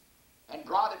and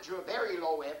brought it to a very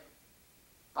low ebb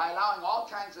by allowing all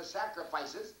kinds of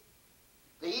sacrifices.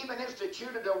 They even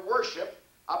instituted a worship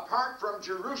apart from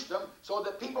Jerusalem so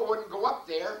that people wouldn't go up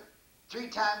there 3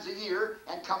 times a year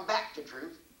and come back to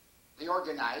truth. They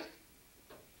organized.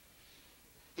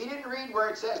 He didn't read where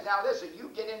it says, now listen, you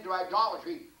get into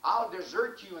idolatry, I'll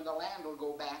desert you and the land will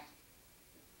go back.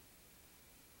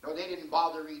 No, they didn't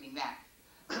bother reading that.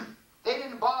 They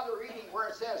didn't bother reading where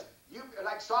it says, you,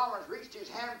 like Solomon's reached his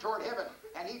hand toward heaven,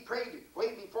 and he prayed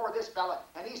way before this fella,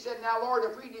 and he said, now Lord,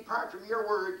 if we depart from your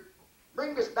word,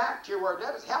 bring us back to your word.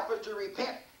 Let us help us to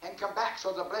repent and come back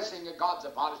so the blessing of God's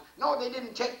upon us. No, they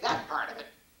didn't take that part of it.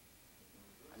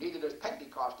 And neither does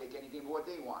Pentecost take anything but what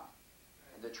they want.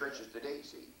 And the churches today,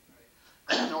 see.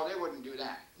 No, they wouldn't do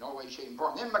that. No way, shape, and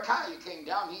form. Then Micaiah came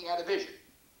down. He had a vision.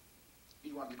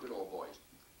 He's one of the good old boys.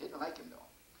 Didn't like him, though.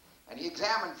 And he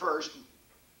examined first.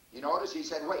 You notice he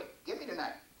said, wait, give me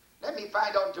tonight. Let me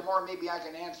find out, and tomorrow maybe I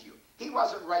can answer you. He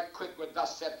wasn't right quick with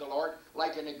thus said the Lord,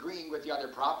 like in agreeing with the other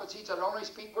prophets. He said, only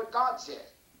speak what God said.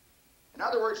 In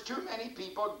other words, too many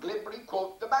people glibly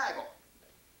quote the Bible.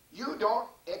 You don't,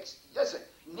 listen,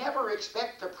 never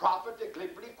expect the prophet to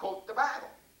glibly quote the Bible.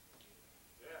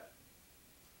 Yeah.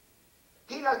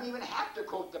 He doesn't even have to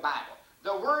quote the Bible.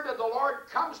 The word of the Lord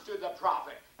comes to the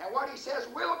prophet, and what he says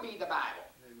will be the Bible.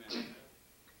 Amen.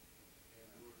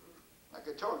 Like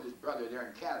I told his brother there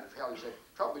in Canada, he said,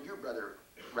 trouble with you, Brother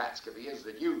Ratscovy, is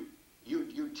that you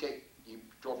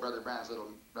told Brother Brown's little,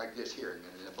 like this here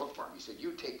in the book form. He said,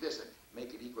 you take this and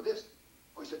make it equal this.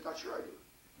 Oh, he said, not sure I do.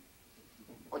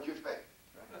 What'd you expect?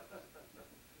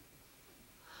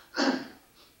 What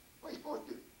are you supposed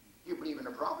to do? You believe in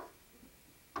a prophet?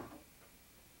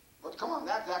 Well, come on,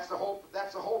 that's the whole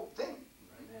thing.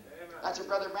 Amen. That's what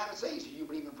Brother Brown says. You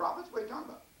believe in prophets? What are you talking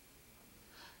about?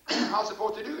 How's it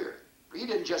supposed to do here? He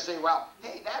didn't just say, well,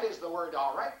 hey, that is the word,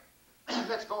 all right.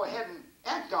 Let's go ahead and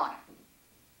act on it.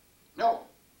 No.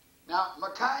 Now,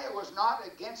 Micaiah was not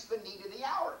against the need of the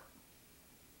hour.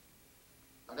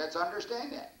 Now, let's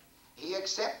understand that. He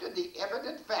accepted the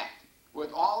evident fact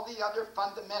with all the other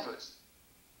fundamentalists.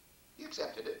 He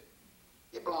accepted it.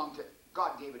 It belonged to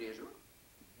God, gave it to Israel.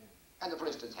 And the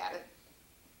Philistines had it.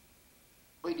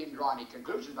 We didn't draw any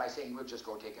conclusions by saying we'll just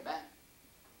go take it back.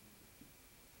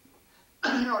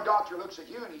 You know, a doctor looks at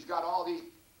you and he's got all these,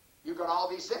 you've got all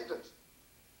these symptoms.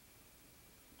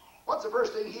 What's the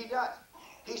first thing he does?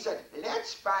 He said,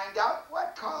 let's find out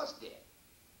what caused it.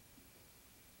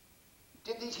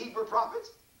 Did these Hebrew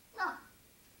prophets? No.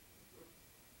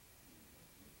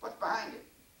 What's behind it?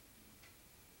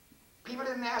 People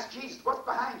didn't ask Jesus, what's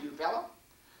behind you, fellow?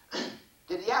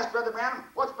 Did he ask Brother Branham,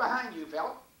 what's behind you,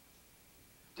 fellow?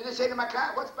 Did they say to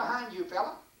Micaiah, what's behind you,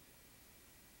 fellow?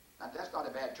 Now, that's not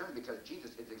a bad term because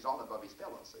Jesus is exalted above his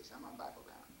fellows. So I'm on Bible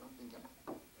now. Don't think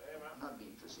I'm not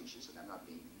being facetious and I'm not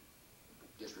being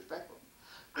disrespectful.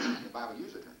 The Bible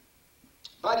uses the term.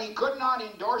 But he could not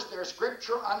endorse their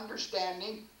scriptural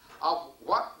understanding of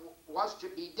what was to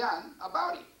be done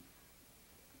about it.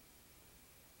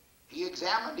 He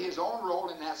examined his own role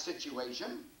in that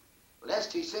situation,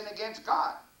 lest he sin against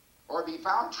God, or be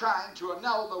found trying to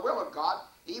annul the will of God,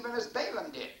 even as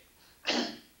Balaam did.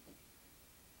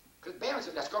 Because Balaam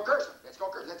said, let's go curse him. Let's go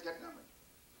curse him. Let's get numbered.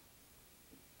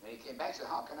 And he came back and said,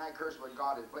 how can I curse what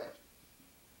God has blessed?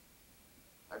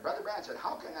 My brother Brad said,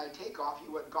 how can I take off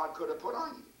you what God could have put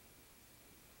on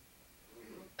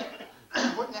you?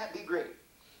 Wouldn't that be great?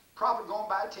 Prophet going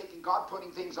by, taking God,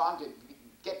 putting things on to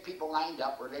get people lined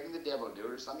up, or letting the devil do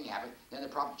it, or something happen, then the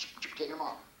prophet taking them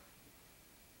off.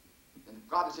 And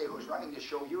God would say, who's running this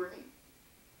show, you or me?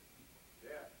 Yeah.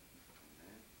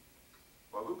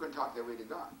 Well, who can talk their way to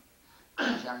God?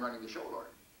 Say, I'm running the show, Lord.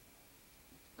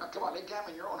 Now, come on,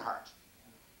 examine your own hearts.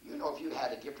 You know, if you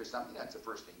had a gift or something, that's the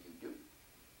first thing you do.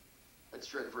 That's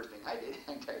sure the first thing I did.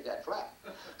 I can tell you that flat.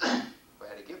 If I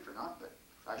had a gift or not, but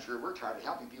I sure worked hard at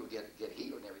helping people get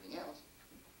healed and everything else.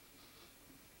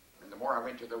 And the more I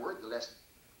went to the Word, the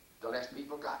less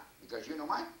people got. Because you know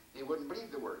why? They wouldn't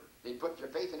believe the Word. They'd put their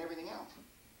faith in everything else.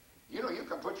 You know, you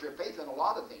can put your faith in a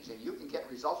lot of things, and you can get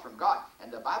results from God.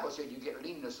 And the Bible said you get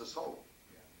leanness of soul.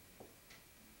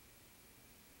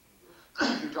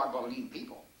 You talk about lean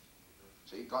people.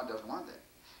 See, God doesn't want that.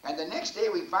 And the next day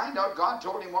we find out God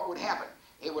told him what would happen.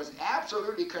 It was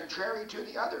absolutely contrary to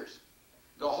the others.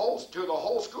 To the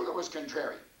whole school it was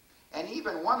contrary. And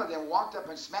even one of them walked up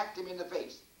and smacked him in the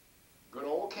face. Good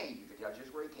old Cain. You could tell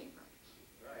just where he came from.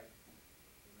 Right.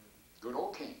 Good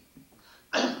old Cain.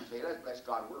 Say, let's bless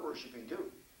God. We're worshiping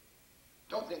too.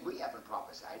 Don't think we haven't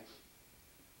prophesied.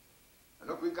 And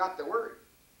look, we've got the Word.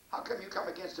 How come you come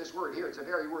against this Word here? It's the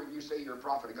very Word you say you're a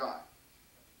prophet of God.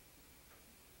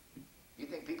 You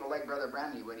think people like Brother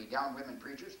Brandy when he downed women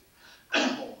preachers?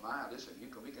 Oh my, listen,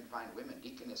 we can find women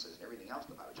deaconesses and everything else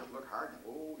about it. Just look hard and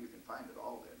oh, you can find it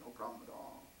all there. No problem at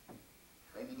all.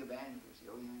 Flaming evangelists,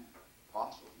 oh yeah.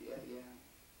 Apostles, yeah, yeah.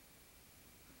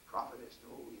 Prophetess,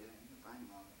 oh yeah, you can find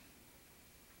them all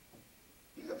there.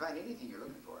 You can find anything you're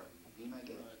looking for. Be my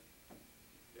guest.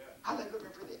 Yeah. How are they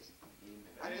looking for this?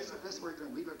 I guess if this were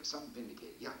going, we look at something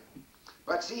vindicated. Yeah.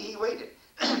 But see, he waited.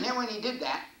 And then when he did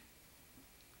that,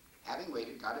 having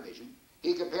waited, got a vision.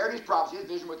 He compared his prophecy, his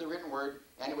vision with the written word,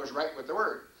 and it was right with the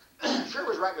word. Sure it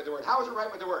was right with the word. How was it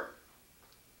right with the word?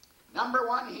 Number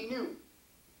one, he knew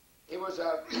it was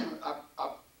a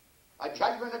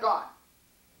judgment of God.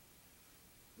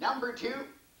 Number two,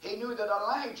 he knew that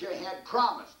Elijah had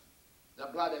promised the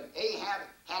blood of Ahab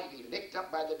had to be licked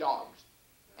up by the dogs.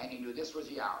 And he knew this was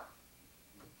the hour.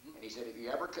 And he said,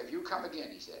 if you come again,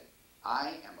 he said,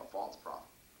 I am a false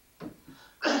prophet.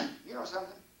 You know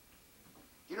something?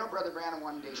 You know Brother Branham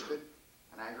one day stood,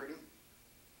 and I heard him.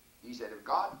 He said, if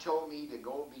God told me to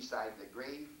go beside the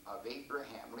grave of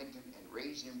Abraham Lincoln and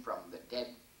raise him from the dead,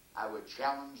 I would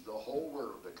challenge the whole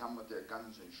world to come with their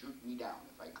guns and shoot me down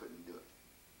if I couldn't do it.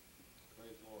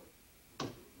 Praise the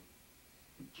Lord.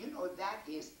 Do you know that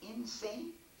is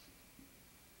insane?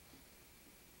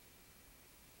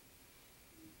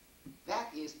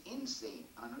 That is insane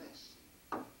unless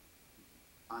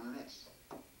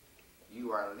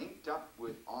you are linked up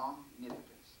with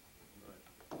omnipotence.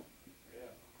 Right.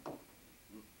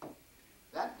 Yeah.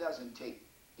 That doesn't take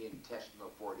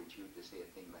intestinal fortitude to say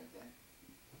a thing like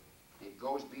that. It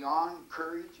goes beyond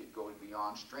courage, it goes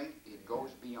beyond strength, it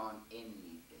goes beyond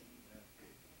anything.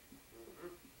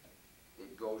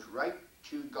 It goes right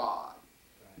to God.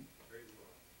 Right. Praise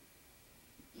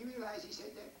the Lord. You realize he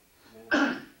said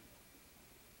that?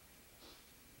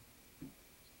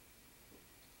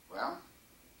 Well,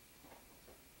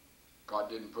 God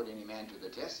didn't put any man to the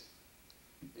test.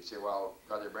 They say, well,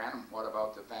 Brother Branham, what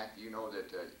about the fact you know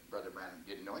that Brother Branham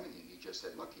didn't know anything? He just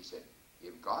said, look, he said,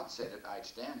 If God said it, I'd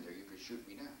stand there. You could shoot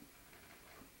me down.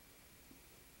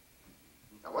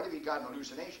 Now, what if he got an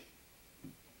hallucination?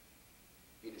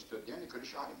 He'd have stood there and they could have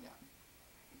shot him down.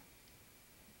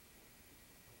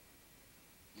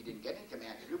 He didn't get any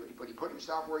command to do it, but he put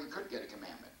himself where he could get a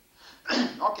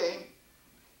commandment. Okay.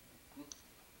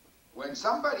 When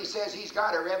somebody says he's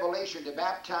got a revelation to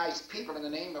baptize people in the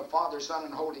name of Father, Son,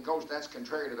 and Holy Ghost, that's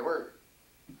contrary to the Word.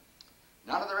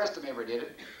 None of the rest of them ever did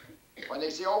it. When they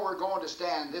say, oh, we're going to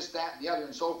stand this, that, and the other,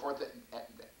 and so forth,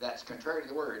 that's contrary to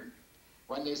the Word.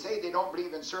 When they say they don't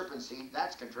believe in serpent seed,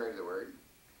 that's contrary to the Word.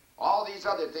 All these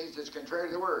other things, that's contrary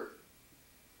to the Word.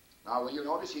 Now, will you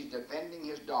notice he's defending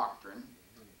his doctrine,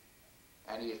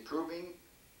 and he is proving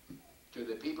to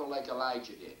the people like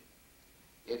Elijah did.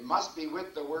 It must be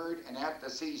with the Word and at the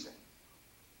season.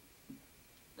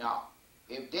 Now,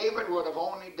 if David would have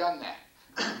only done that,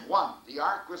 1, the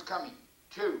ark was coming.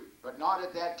 2, but not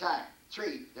at that time.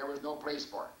 3, there was no place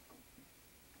for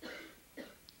it.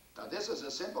 Now, this is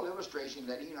a simple illustration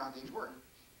that you know how things work.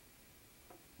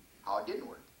 How it didn't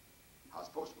work. How it's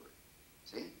supposed to work.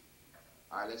 See?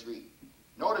 All right, let's read.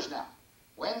 Notice now.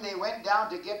 When they went down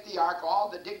to get the ark, all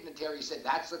the dignitaries said,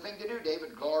 that's the thing to do,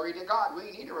 David. Glory to God.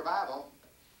 We need a revival.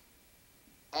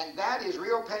 And that is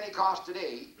real Pentecost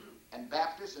today, and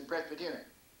Baptist and Presbyterian.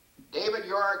 David,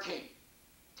 you're our king.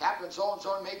 Captain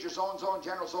so-and-so, and Major so-and-so, and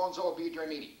General so-and-so will be at your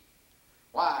meeting.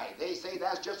 Why? They say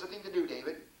that's just the thing to do,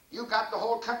 David. You got the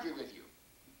whole country with you.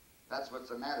 That's what's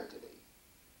the matter today.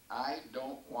 I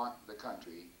don't want the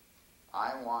country.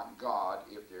 I want God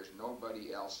if there's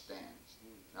nobody else stands.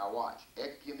 Now watch.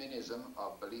 Ecumenism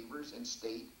of believers in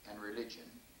state and religion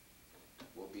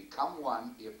will become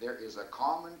one if there is a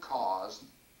common cause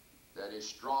that is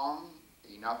strong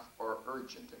enough or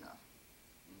urgent enough.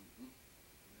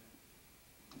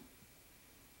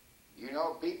 You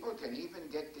know, people can even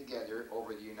get together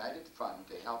over the United Fund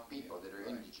to help people that are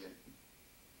indigent.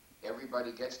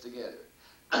 Everybody gets together.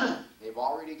 They've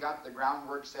already got the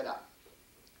groundwork set up.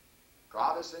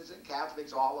 Protestants and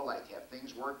Catholics all alike have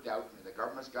things worked out, and the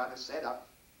government's got it set up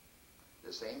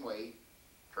the same way,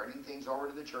 turning things over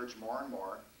to the church more and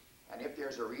more. And if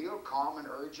there's a real common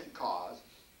urgent cause,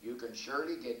 you can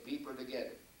surely get people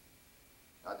together.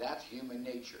 Now that's human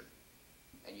nature.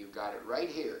 And you've got it right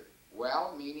here.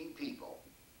 Well-meaning people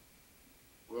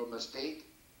will mistake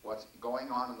what's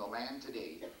going on in the land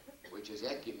today, which is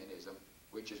ecumenism,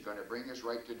 which is going to bring us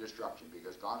right to destruction,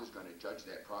 because God is going to judge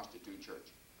that prostitute church.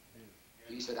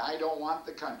 He said, I don't want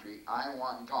the country, I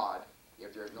want God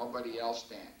if there's nobody else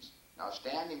stands. Now,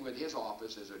 standing with his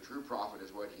office as a true prophet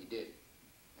is what he did.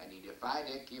 And he defied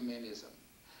ecumenism.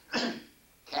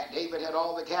 David had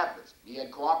all the captains. He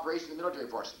had cooperation in the military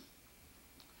forces.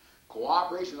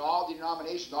 Cooperation with all the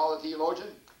denominations, all the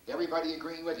theologians, everybody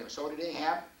agreeing with him. So did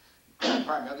Ahab,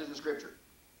 pardon me, others in Scripture.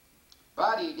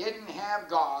 But he didn't have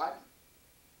God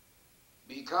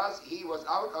because he was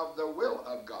out of the will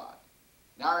of God.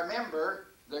 Now remember,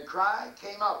 the cry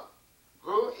came out.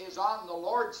 Who is on the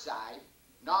Lord's side,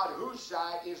 not whose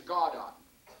side is God on?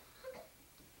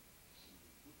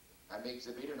 That makes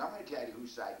the beater. And I'm going to tell you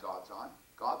whose side God's on.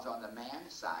 God's on the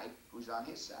man's side, who's on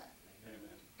his side.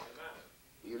 Amen.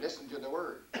 You listen to the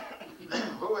word.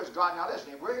 Who is God? Now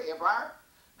listen,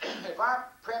 if our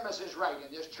premise is right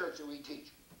in this church that we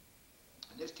teach,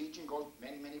 and this teaching goes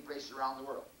many, many places around the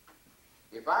world.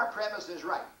 If our premise is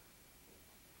right,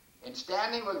 in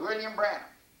standing with William Branham,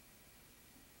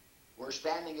 we're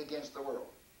standing against the world,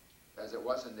 as it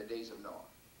was in the days of Noah,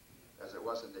 as it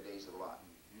was in the days of Lot.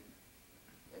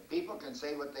 And people can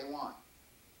say what they want.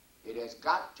 It has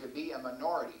got to be a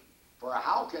minority. For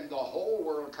how can the whole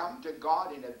world come to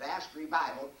God in a vast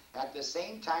revival at the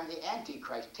same time the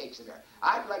Antichrist takes them there?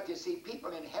 I'd like to see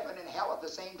people in heaven and hell at the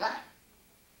same time.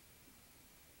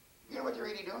 You know what they're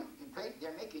really doing?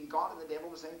 They're making God and the devil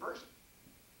the same person.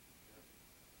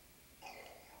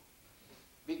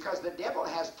 Because the devil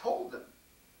has told them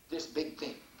this big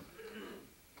thing.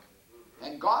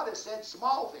 And God has said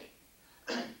small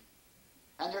thing.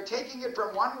 And they're taking it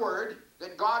from one word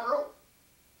that God wrote.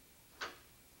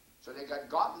 So they got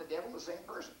God and the devil the same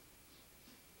person.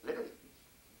 Literally.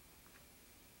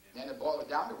 Then it boils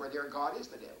down to where their God is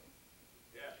the devil.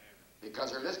 Yeah.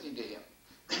 Because they're listening to him.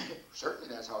 Certainly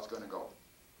that's how it's going to go.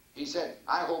 He said,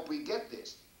 I hope we get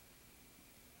this.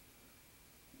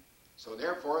 So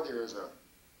therefore there is a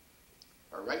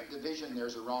right division,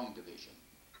 there's a wrong division.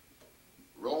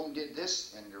 Rome did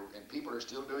this, and people are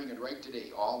still doing it right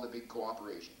today, all the big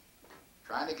cooperation.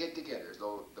 Trying to get together as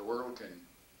though the world can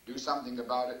do something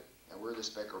about it, and we're the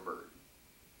speckled bird.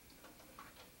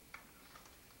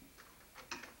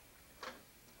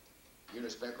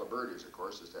 Unispeckled birders, of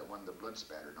course, is that one the blood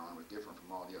spattered on, was different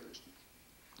from all the others.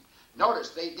 Notice,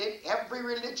 they did every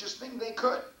religious thing they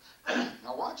could.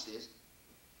 Now watch this.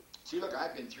 See, look,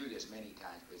 I've been through this many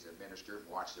times as a minister,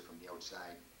 watched it from the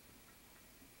outside,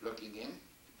 looking in,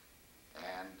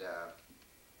 and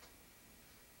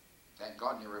thank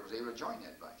God never was able to join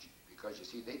that bunch. Because, you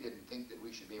see, they didn't think that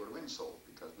we should be able to win souls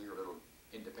because we were little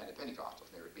independent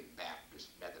Pentecostals. They were big Baptist,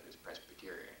 Methodist,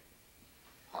 Presbyterian.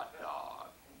 Hot dog.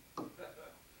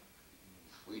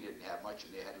 We didn't have much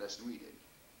and they had less than we did.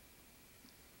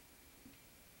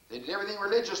 They did everything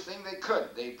religious thing they could.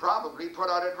 They probably put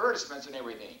out advertisements and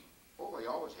everything. Oh, they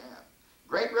always have.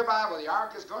 Great revival. The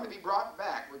ark is going to be brought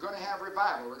back. We're going to have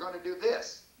revival. We're going to do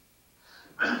this.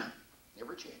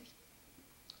 Never changed.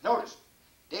 Notice,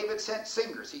 David sent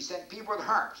singers. He sent people with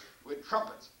harps, with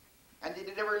trumpets. And they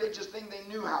did every religious thing they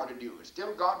knew how to do. And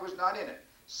still God was not in it.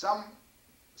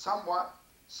 Somewhat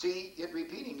see it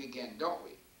repeating again, don't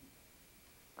we?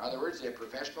 In other words, they have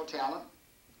professional talent,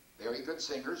 very good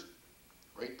singers,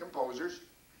 great composers,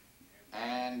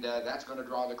 and that's going to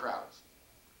draw the crowds.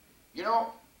 You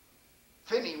know,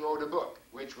 Finney wrote a book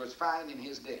which was fine in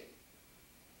his day,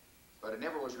 but it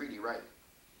never was really right.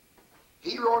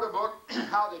 He wrote a book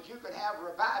how that you could have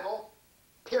revival,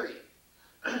 period.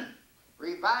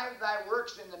 Revive thy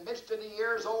works in the midst of the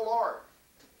years, O Lord,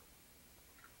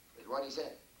 is what he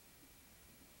said.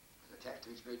 The text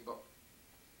of his great book.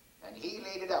 And he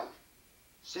laid it out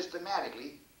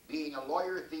systematically, being a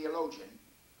lawyer theologian,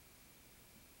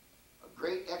 a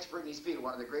great expert in his field,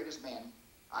 one of the greatest men.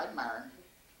 I admire him.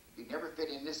 He never fit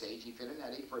in this age. He fit in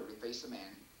that age perfectly, face the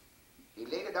man. He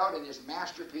laid it out in this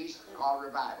masterpiece called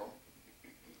Revival.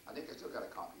 I think I still got a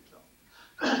copy or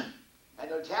so. And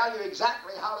it'll tell you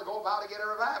exactly how to go about to get a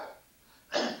revival.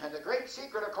 And the great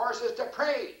secret, of course, is to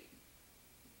pray.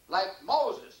 Like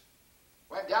Moses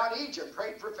went down to Egypt,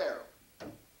 prayed for Pharaoh.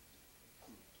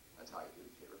 That's how you do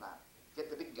it, get revival. Get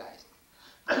the big guys.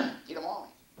 Get them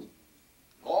all.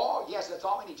 Oh, yes, that's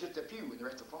all we need, just a few, and the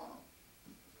rest will follow.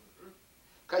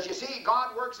 Because you see,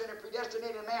 God works in a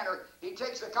predestinated manner. He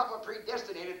takes a couple of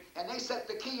predestinated, and they set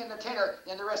the key in the tenor,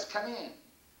 and the rest come in.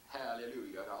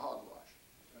 Hallelujah, the hogwash.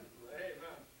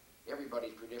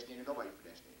 Everybody's predestinated, nobody's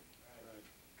predestinated.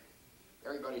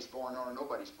 Everybody's foreknown,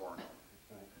 nobody's foreknown.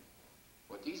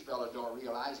 What these fellows don't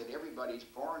realize that everybody's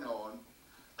foreknown,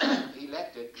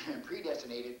 elected, and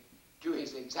predestinated to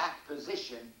his exact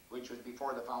position, which was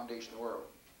before the foundation of the world.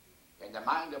 In the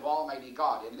mind of Almighty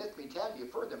God. And let me tell you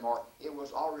furthermore, it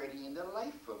was already in the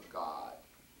life of God.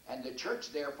 And the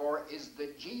church, therefore, is the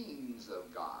genes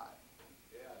of God.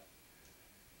 Yeah.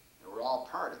 And we're all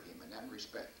part of him in that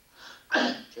respect.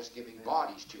 Just giving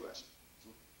bodies to us.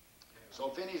 So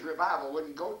Finney's revival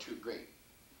wouldn't go too great.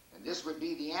 And this would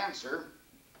be the answer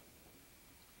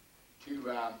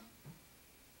to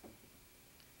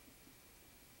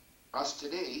us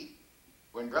today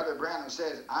when Brother Branham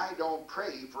says, I don't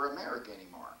pray for America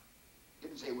anymore.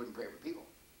 Didn't say he wouldn't pray for people.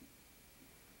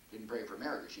 Didn't pray for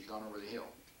America. She's gone over the hill.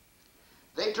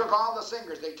 They took all the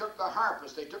singers. They took the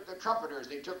harpists. They took the trumpeters.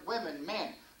 They took women,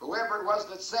 men, whoever it was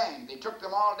that sang. They took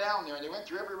them all down there and they went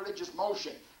through every religious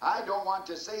motion. I don't want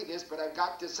to say this, but I've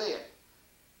got to say it.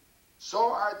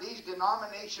 So are these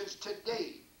denominations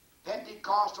today,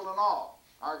 Pentecostal and all,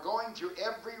 are going through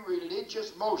every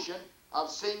religious motion of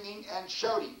singing and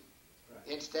shouting,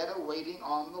 instead of waiting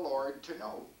on the Lord to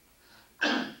know.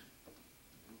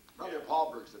 Brother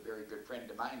Paulberg's a very good friend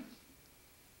of mine,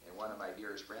 and one of my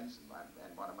dearest friends,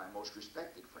 and one of my most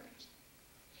respected friends.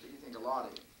 What do you think a lot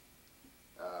of him?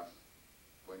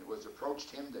 When it was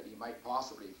approached him that he might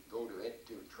possibly go to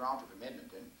Toronto from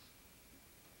Edmonton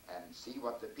and see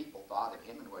what the people thought of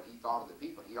him and what he thought of the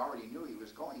people, he already knew he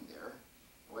was going there.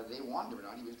 Whether they wanted him or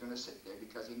not, he was going to sit there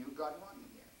because he knew God wanted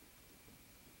him there.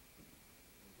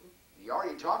 He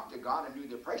already talked to God and knew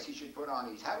the price he should put on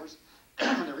his house.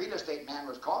 When the real estate man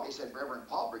was called, he said, Reverend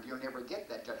Paulberg, you'll never get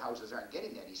that because houses aren't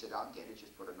getting that. He said, I'll get it,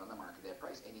 just put it on the market at that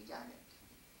price. And he got it.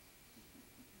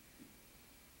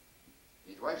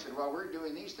 His wife said, well, we're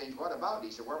doing these things. What about it?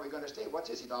 He said, where are we going to stay? What's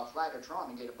this? He said, I'll fly to Toronto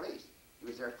and get a place. He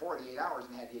was there 48 hours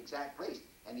and had the exact place.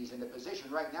 And he's in the position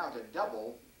right now to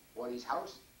double what his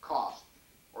house cost,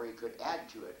 or he could add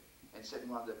to it and sit in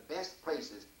one of the best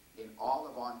places in all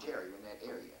of Ontario in that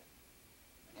area.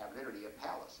 And have literally a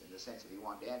palace in the sense that he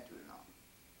wanted to add to it and all.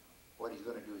 What he's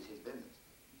going to do is his business,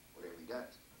 whatever he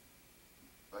does.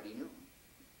 But he knew.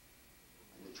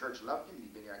 And the church loved him.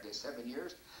 He'd been here, I guess, 7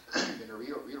 years. It's been a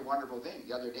real wonderful thing.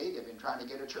 The other day, they've been trying to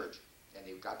get a church. And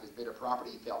they've got this bit of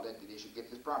property. He felt that they should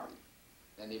get this property.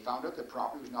 Then they found out the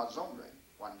property was not zoned right.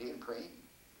 One day in praying,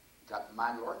 got the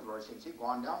mind of the Lord. The Lord said, go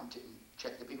on down and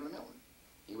check the people in Milton.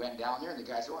 He went down there, and the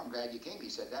guy said, "Oh, I'm glad you came." He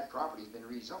said, "That property's been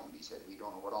rezoned." He said, "We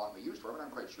don't know what all it'll be used for, but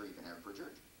I'm quite sure you can have it for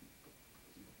church."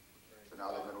 So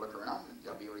now they're going to look around, and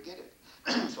they'll be able to get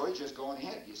it. So he's just going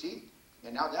ahead, you see?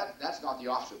 And now that's not the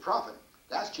office of prophet.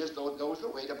 That's just those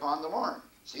that wait upon the Lord.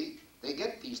 See? They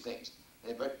get these things.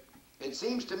 But it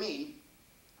seems to me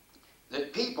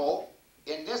that people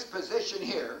in this position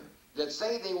here that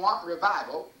say they want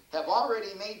revival have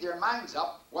already made their minds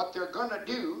up what they're going to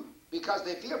do, because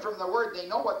they feel from the Word they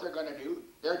know what they're going to do.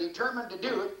 They're determined to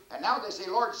do it. And now they say,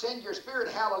 "Lord, send your Spirit,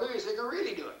 hallelujah," so they can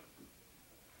really do it.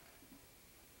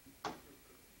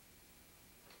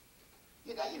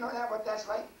 You know what that's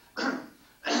like?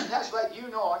 That's like you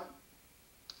knowing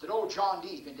that old John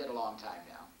Dee's been dead a long time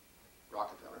now,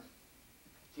 Rockefeller.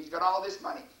 He's got all this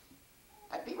money.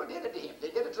 And people did it to him.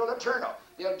 They did it to Letourneau.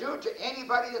 They'll do it to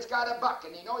anybody that's got a buck,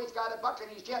 and they know he's got a buck and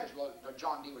he's generous. Well,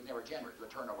 John Dee was never generous.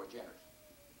 Letourneau was generous.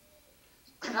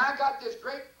 And I got this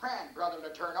great plan, Brother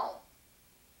Letourneau.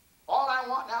 All I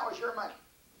want now is your money.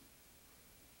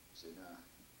 I said,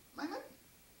 my money?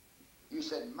 You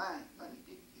said my money,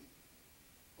 didn't you?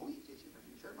 Oh, you did.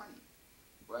 It's your money.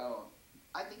 Well,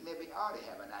 I think maybe I ought to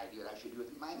have an idea what I should do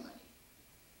with my money,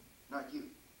 not you.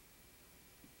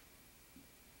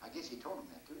 I guess he told him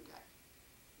that to the guy.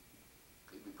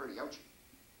 He'd be pretty ouchy.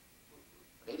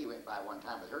 A lady went by one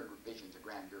time with her visions of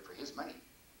grandeur for his money,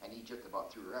 and he just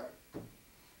about threw her out.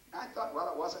 I thought, well,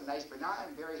 it wasn't nice, but now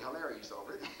I'm very hilarious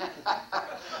over it.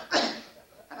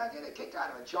 And I get a kick out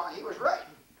of it. John, he was right.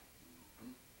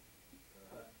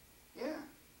 Yeah.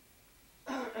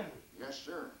 Yes,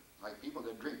 sir. Like people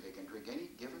that drink, they can drink any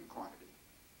given quantity.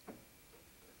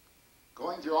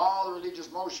 Going through all the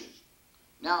religious motions.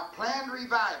 Now, planned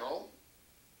revival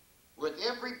with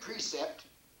every precept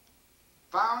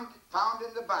found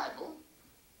in the Bible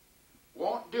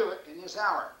won't do it in this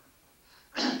hour.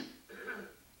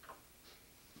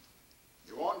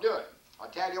 You won't do it. I'll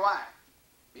tell you why.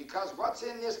 Because what's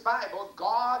in this Bible,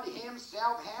 God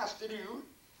himself has to do,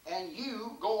 and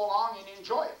you go along and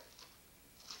enjoy it.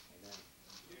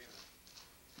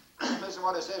 Amen. Listen to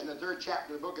what it says in the 3rd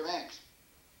chapter of the book of Acts.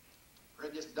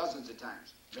 Read this dozens of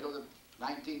times. Middle of the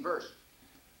 19th verse.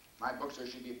 My books, there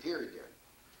should be a period there.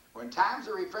 When times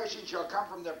of refreshing shall come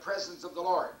from the presence of the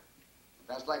Lord.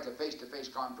 That's like a face-to-face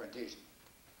confrontation.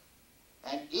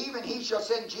 And even he shall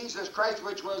send Jesus Christ,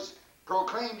 which was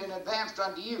proclaimed and advanced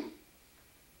unto you.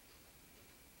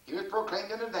 He was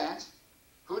proclaimed in advance.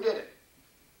 Who did it?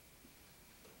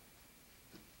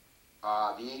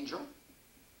 The angel.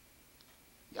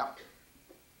 Yep.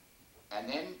 And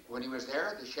then, when he was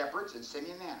there, the shepherds and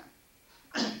Simeon and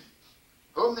Anna.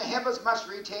 Whom the heavens must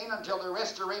retain until the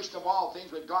restoration of all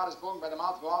things which God has spoken by the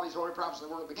mouth of all these holy prophets in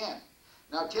the world began.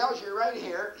 Now it tells you right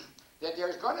here that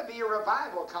there's going to be a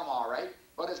revival come, all right,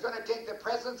 but it's going to take the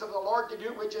presence of the Lord to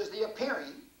do, which is the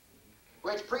appearing,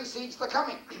 which precedes the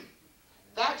coming.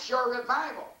 That's your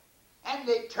revival. And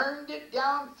they turned it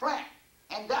down flat.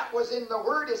 And that was in the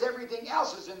Word as everything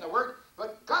else is in the Word,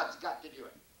 but God's got to do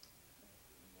it.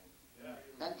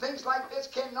 And things like this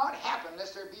cannot happen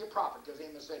unless there be a prophet, because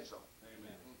Amos said so.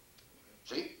 Amen.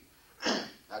 See?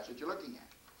 That's what you're looking at.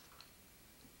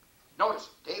 Notice,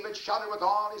 David shouted with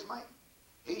all his might.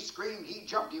 He screamed, he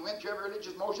jumped, he went through every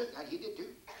religious motion, and he did too.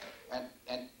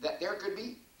 And that there could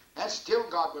be, and still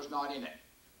God was not in it.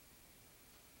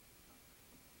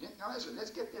 Now listen,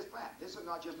 let's get this flat. This is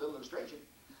not just a little illustration.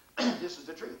 This is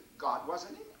the truth. God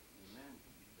wasn't in it.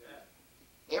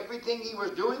 Amen. Everything he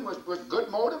was doing was good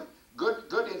motive,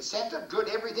 good incentive, good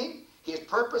everything. His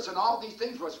purpose and all these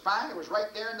things was fine. It was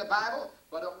right there in the Bible,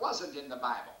 but it wasn't in the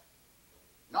Bible.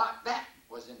 Not that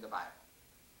was in the Bible.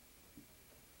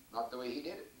 Not the way he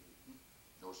did it.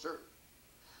 No, sir.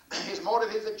 His motive,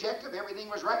 his objective, everything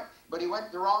was right, but he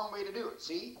went the wrong way to do it.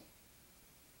 See?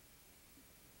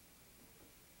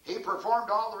 He performed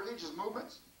all the religious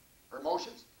movements or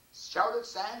motions, shouted,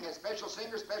 sang, had special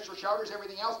singers, special shouters,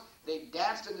 everything else. They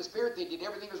danced in the Spirit. They did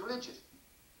everything as religious.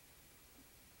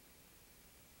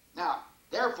 Now,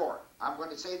 therefore, I'm going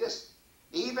to say this.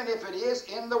 Even if it is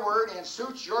in the Word and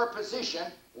suits your position,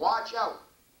 watch out.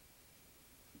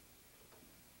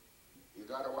 You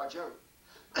got to watch out.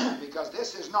 Because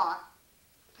this is not,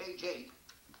 page 8,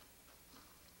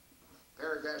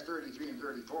 paragraphs 33 and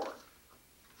 34.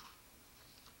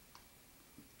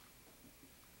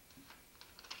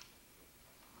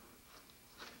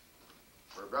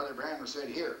 Where Brother Branham said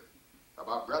here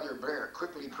about Brother Blair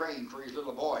quickly praying for his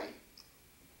little boy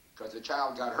because the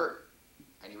child got hurt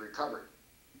and he recovered.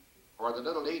 Or the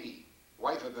little lady,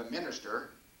 wife of a minister,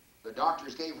 the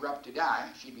doctors gave her up to die.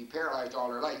 She'd be paralyzed all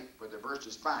her life with a burst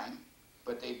of spine,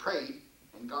 but they prayed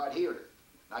and God healed her.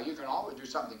 Now, you can always do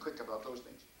something quick about those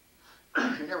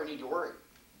things. You never need to worry.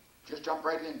 Just jump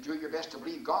right in and do your best to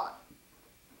believe God.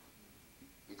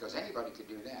 Because anybody could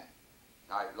do that.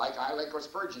 I like what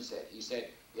Spurgeon said. He said,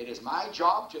 it is my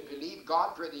job to believe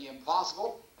God for the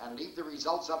impossible and leave the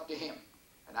results up to Him.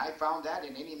 And I found that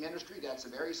in any ministry, that's a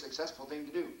very successful thing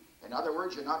to do. In other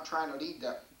words, you're not trying to lead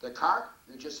the cart.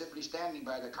 You're just simply standing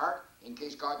by the cart in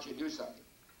case God should do something.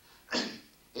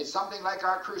 It's something like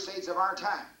our crusades of our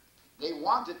time. They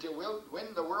wanted to win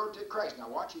the world to Christ. Now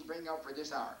watch He bring out for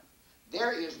this hour.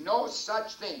 There is no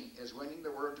such thing as winning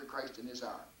the world to Christ in this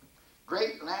hour.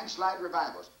 Great landslide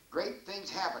revivals, great things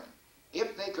happening.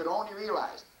 If they could only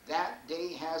realize that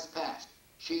day has passed.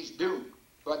 She's doomed.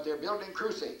 But they're building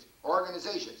crusades,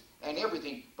 organizations, and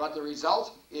everything. But the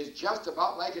result is just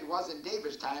about like it was in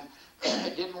David's time.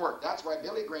 It didn't work. That's why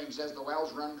Billy Graham says the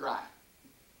wells run dry.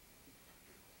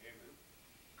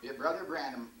 Your brother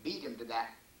Branham beat him to that.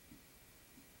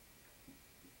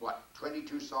 What,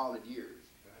 22 solid years,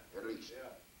 at least.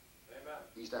 Yeah. Amen.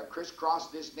 He used to have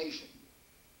crisscrossed this nation.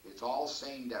 It's all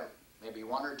saned out. Maybe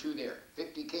one or two there.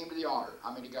 50 came to the altar.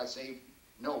 How many got saved?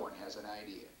 No one has an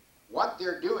idea. What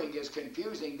they're doing is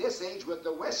confusing this age with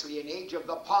the Wesleyan age of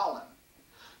the pollen,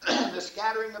 the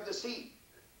scattering of the seed.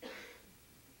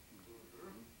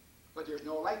 But there's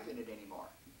no life in it anymore.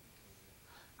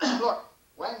 Look,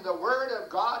 when the Word of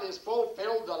God is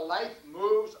fulfilled, the life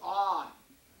moves on.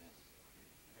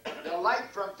 The light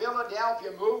from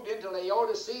Philadelphia moved into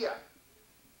Laodicea.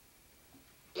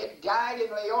 It died in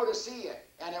Laodicea,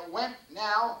 and it went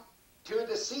now to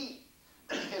the sea.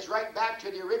 It's right back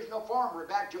to the original form. We're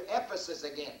back to Ephesus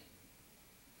again.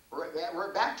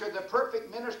 We're back to the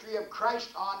perfect ministry of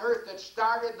Christ on earth that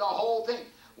started the whole thing.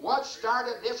 What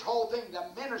started this whole thing?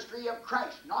 The ministry of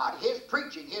Christ, not His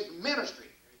preaching, His ministry.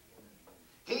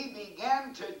 He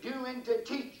began to do and to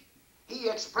teach. He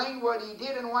explained what He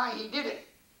did and why He did it.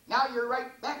 Now you're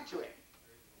right back to it.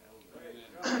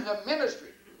 The ministry.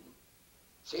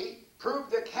 See, prove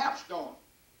the capstone,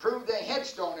 prove the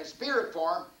headstone in spirit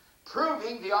form,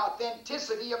 proving the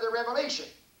authenticity of the revelation,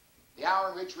 the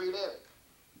hour in which we live.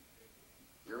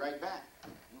 You're right back.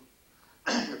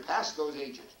 You're past those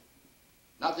ages.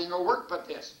 Nothing will work but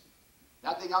this.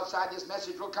 Nothing outside this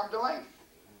message will come to life.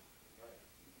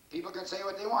 People can say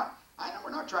what they want. I know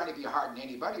we're not trying to be hard on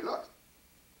anybody. Look,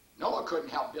 Noah couldn't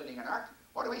help building an ark.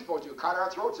 What are we supposed to do? Cut our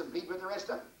throats and bleed with the rest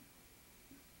of them?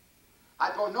 I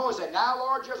suppose Noah said, now,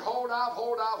 Lord, just hold off,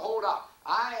 hold off, hold off.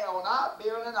 I will not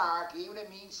build an ark, even if it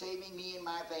means saving me and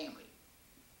my family.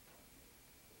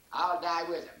 I'll die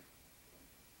with him.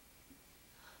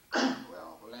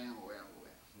 Well.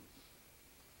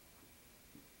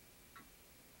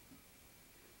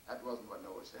 That wasn't what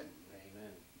Noah said.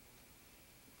 Amen.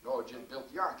 Noah just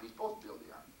built the ark. He's supposed to build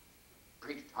the ark.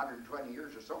 Preached 120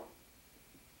 years or so.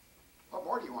 What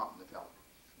more do you want from the fellow?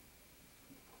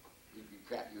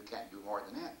 You can't do more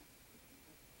than that.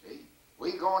 See?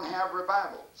 We go and have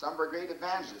revival. Some are great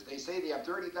evangelists. They say they have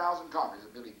 30,000 converts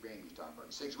that Billy Graham was talking about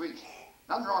in 6 weeks.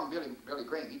 Nothing wrong with Billy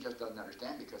Graham. He just doesn't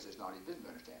understand because it's not his business to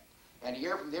understand. And a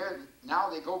year from there, now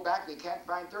they go back, they can't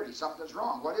find 30. Something's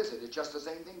wrong. What is it? It's just the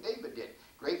same thing David did.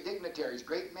 Great dignitaries,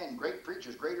 great men, great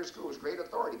preachers, greater schools, great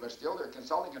authority, but still they're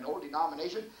consulting an old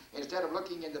denomination instead of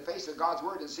looking in the face of God's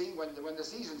Word and seeing when the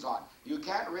season's on. You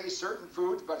can't raise certain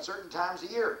foods but certain times a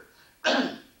year.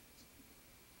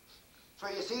 So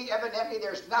you see, evidently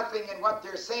there's nothing in what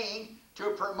they're saying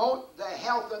to promote the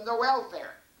health and the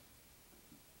welfare.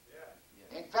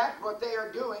 In fact, what they are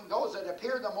doing, those that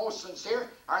appear the most sincere,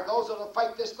 are those that will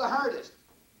fight this the hardest.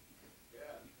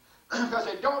 Because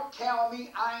they don't tell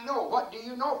me I know. What do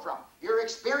you know from? Your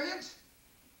experience?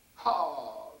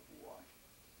 Oh, boy.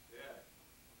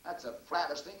 That's the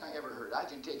flattest thing I ever heard. I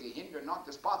can take a Hindu and knock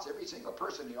the spots every single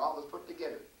person you all has put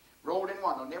together. Rolled in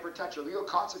one. Will never touch a real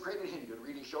consecrated Hindu to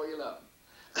really show you love.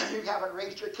 You haven't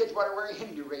raised your kids whatever a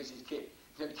Hindu raises his kid.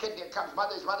 The kid that comes,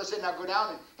 his mother said, now go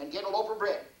down and get a loaf of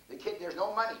bread. The kid, there's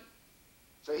no money.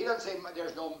 So he doesn't say,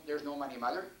 there's no money,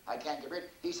 Mother. I can't get bread.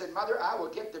 He said, Mother, I will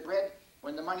get the bread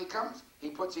when the money comes. He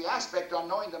puts the aspect on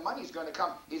knowing the money's going to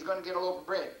come. He's going to get a loaf of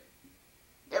bread.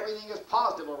 Everything is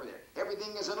positive over there.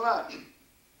 Everything is in love.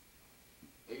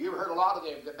 You've heard a lot of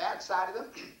the bad side of them.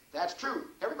 That's true.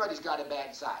 Everybody's got a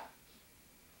bad side.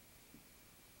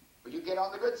 But you get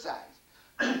on the good sides.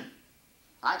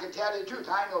 I can tell you the truth.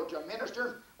 I know a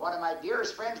minister, one of my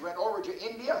dearest friends, went over to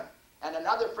India, and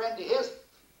another friend of his,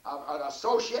 an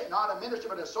associate, not a minister,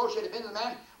 but an associate of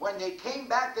businessman, when they came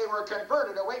back, they were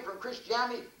converted away from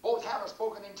Christianity, both having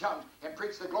spoken in tongues and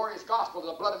preached the glorious gospel,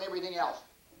 the blood and everything else,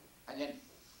 and then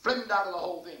flimmed out of the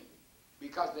whole thing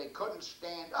because they couldn't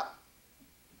stand up.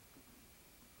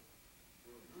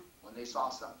 when they saw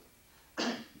something.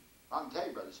 I can tell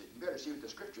you, brother, you better see what the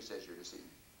Scripture says you're to see.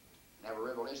 And have a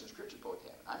revelation of Scripture both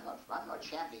have. I'm not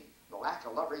championing the lack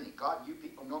of love or anything. God, you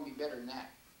people know me better than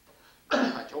that.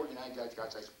 I told you, I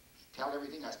tell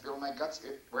everything. I spill my guts.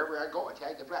 Wherever I go, I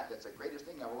tell you the breath. That's the greatest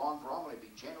thing I long for. I'm going to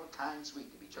be gentle, kind,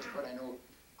 sweet, to be just what I know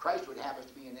Christ would have us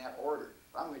to be in that order.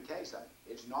 But I'm going to tell you something.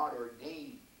 It's not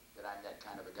ordained that I'm that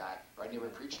kind of a guy, or I never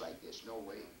preach like this. No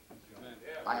way.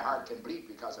 My heart can bleed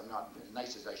because I'm not as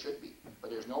nice as I should be. But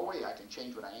there's no way I can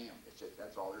change what I am. It's just,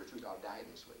 that's all there is to it. I'll die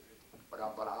this way. But I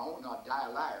will not die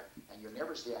a liar, and you'll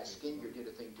never say I skinned or did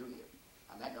a thing to you.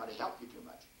 I might not have helped you too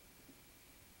much.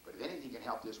 But if anything can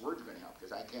help, this word's going to help,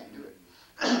 because I can't do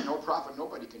it. No prophet,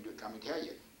 nobody can do it. Come and tell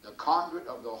you, the conduit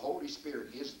of the Holy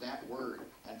Spirit is that word.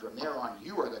 And from there on,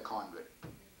 you are the conduit.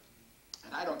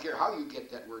 And I don't care how you get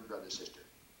that word, brother, sister.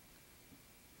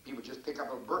 People just pick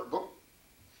up a book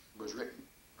was written.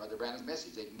 Brother Branham's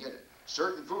message, they can get it.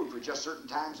 Certain food for just certain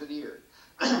times of the year.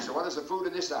 So what is the food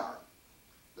of this hour?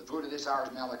 The food of this hour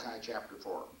is Malachi chapter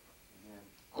 4. Amen.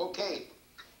 Okay.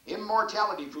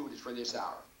 Immortality food is for this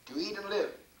hour. To eat and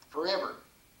live forever.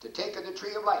 To take of the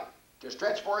tree of life. To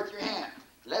stretch forth your hand.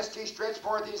 Lest he stretch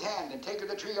forth his hand and take of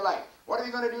the tree of life. What are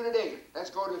we going to do today? Let's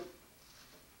go to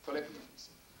Philippians.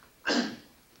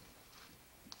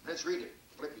 Let's read it.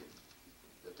 Philippians,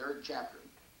 the 3rd chapter.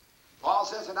 Paul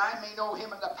says that I may know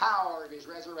him in the power of his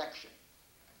resurrection.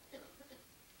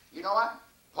 You know what?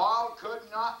 Paul could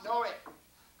not know it.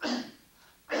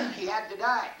 He had to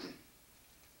die.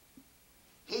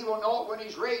 He will know it when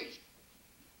he's raised.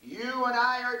 You and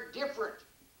I are different.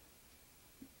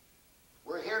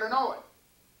 We're here to know it.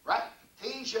 Right?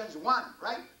 Ephesians 1,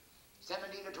 right?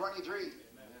 17 to 23. Amen.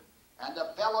 And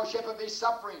the fellowship of his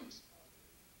sufferings,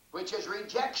 which is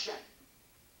rejection.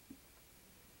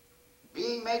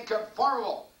 Being made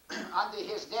conformable unto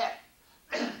his death.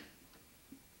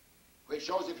 Which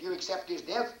shows if you accept his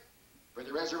death, for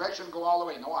the resurrection go all the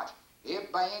way. Now watch.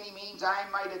 If by any means I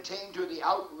might attain to the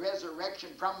out-resurrection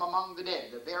from among the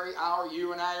dead, the very hour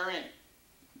you and I are in.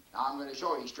 Now I'm going to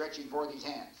show you, stretching forth his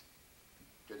hands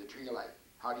to the tree of life.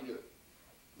 How do you do it?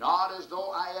 Not as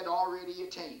though I had already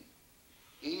attained.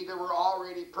 Either were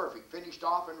already perfect, finished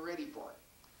off and ready for it.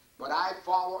 But I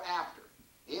follow after,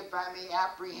 if I may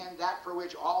apprehend that for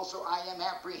which also I am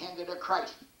apprehended of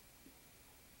Christ.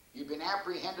 You've been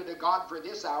apprehended of God for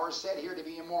this hour, set here to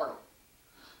be immortal.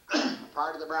 A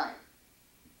part of the bride.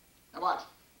 Now watch.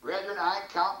 Brethren, I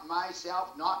count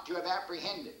myself not to have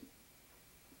apprehended.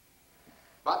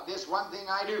 But this one thing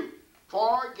I do,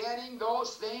 forgetting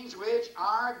those things which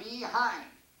are behind,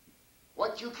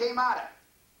 what you came out of,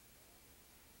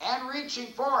 and reaching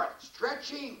forth,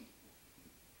 stretching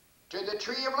to the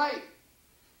tree of life.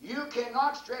 You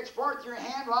cannot stretch forth your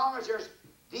hand long as there's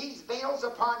these veils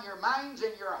upon your minds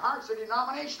and your hearts are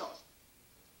denominationals.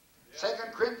 2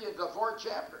 Corinthians, the 4th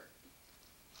chapter.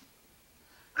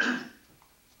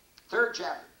 3rd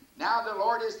chapter. Now the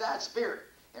Lord is that Spirit.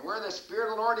 And where the Spirit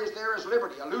of the Lord is, there is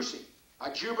liberty, a loosing,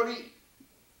 a jubilee.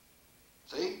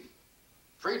 See?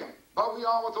 Freedom. But we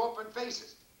all with open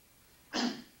faces.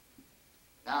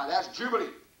 Now that's jubilee.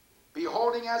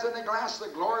 Beholding as in a glass the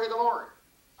glory of the Lord,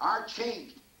 are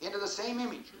changed into the same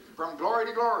image, from glory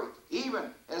to glory,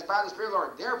 even as by the Spirit of the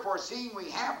Lord. Therefore, seeing we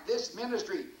have this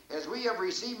ministry, as we have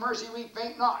received mercy, we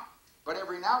faint not, but have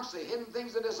renounced the hidden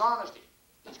things of dishonesty.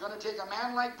 It's going to take a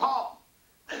man like Paul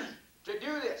to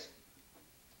do this.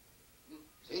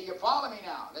 See, you follow me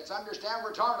now. Let's understand what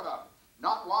we're talking about.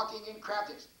 Not walking in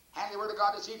craftiness, handing the word of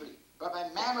God deceitfully, but by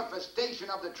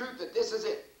manifestation of the truth that this is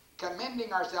it,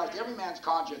 commending ourselves to every man's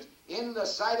conscience in the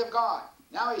sight of God.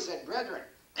 Now he said, brethren,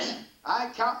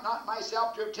 I count not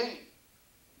myself to obtain,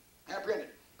 apprehended,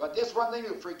 but this one thing,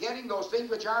 forgetting those things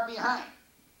which are behind,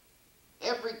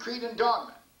 every creed and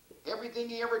dogma, everything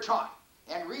he ever taught,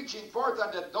 and reaching forth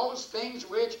unto those things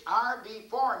which are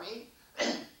before me,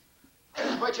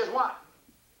 which is what?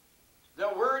 The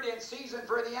word in season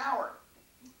for the hour.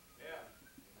 Yeah.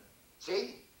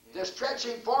 See? The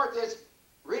stretching forth is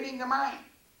reading the mind.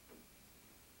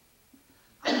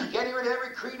 Getting rid of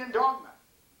every creed and dogma.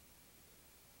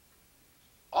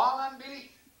 All unbelief.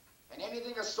 And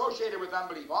anything associated with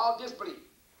unbelief. All disbelief.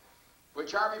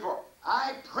 Which are before.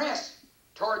 I press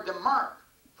toward the mark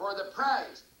for the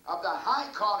prize of the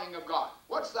high calling of God.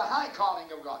 What's the high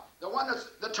calling of God? The one that's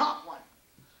the top one.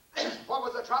 What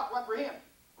was the top one for him?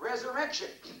 Resurrection.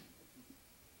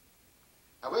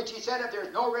 Of which he said, if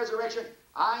there's no resurrection,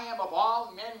 I am of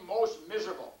all men most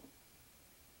miserable.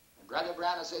 And Brother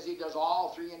Branham says he does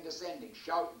all three in descending.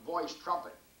 Shout, voice,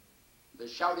 trumpet. The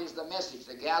shout is the message,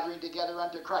 the gathering together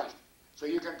unto Christ. So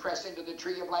you can press into the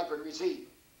tree of life and receive.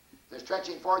 The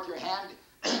stretching forth your hand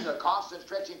The constant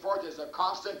stretching forth is a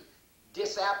constant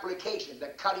disapplication, the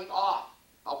cutting off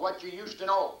of what you used to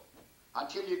know,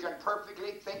 until you can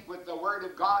perfectly think with the Word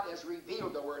of God as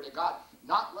revealed the Word of God,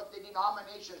 not what the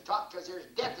denomination taught, because there's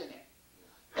death in it.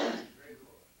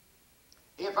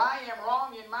 If I am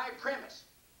wrong in my premise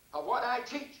of what I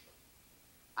teach,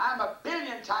 I'm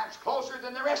 1,000,000,000 times closer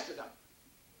than the rest of them,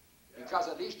 because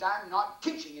at least I'm not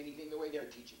teaching anything the way they're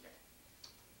teaching it.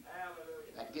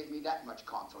 Hallelujah. That gives me that much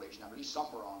consolation. I'm at least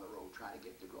somewhere on the road trying to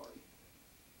get to glory.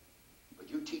 But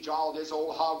you teach all this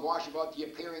old hogwash about the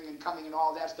appearing and coming and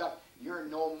all that stuff, you're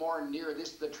no more near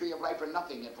this, the tree of life, or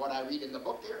nothing than what I read in the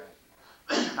book here.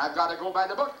 I've got to go by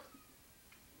the book.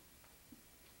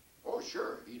 Oh,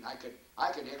 sure.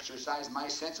 I could exercise my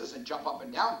senses and jump up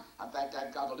and down. In fact,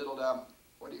 I've got a little,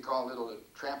 little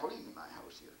trampoline in my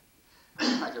house here.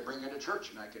 I could bring it to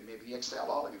church, and I could maybe excel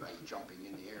all of you by jumping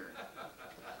in the air.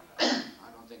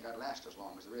 I don't think I'd last as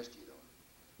long as the rest of you, though.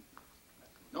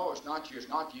 No, it's not you. It's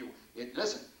not you.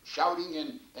 Listen, shouting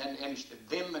and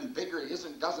vim and vigor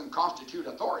doesn't constitute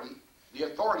authority. The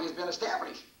authority has been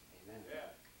established. Amen. Yeah.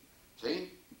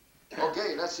 See?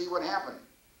 Okay, let's see what happened.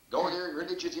 Though their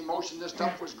religious emotion, this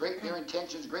stuff was great, their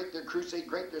intentions great, their crusade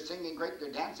great, their singing great,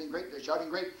 their dancing great, their shouting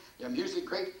great, their music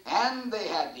great, and they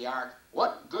had the ark.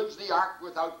 What good's the ark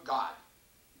without God?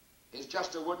 It's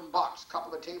just a wooden box,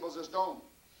 couple of tables of stone.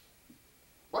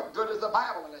 What good is the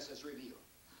Bible unless it's revealed?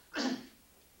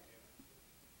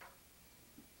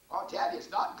 I'll tell you, it's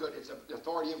not good. It's the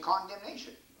authority of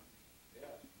condemnation. Yeah.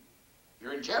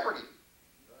 You're in jeopardy.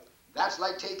 That's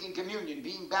like taking communion,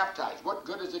 being baptized. What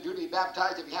good is it do to be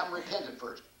baptized if you haven't repented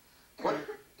first?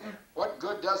 What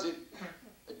good does it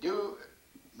do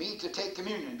me to take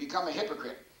communion and become a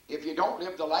hypocrite if you don't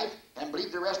live the life and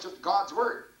believe the rest of God's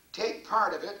Word? Take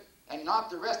part of it and not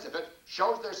the rest of it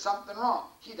shows there's something wrong.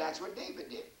 See, that's what David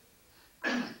did.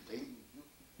 See?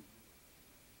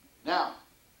 Now,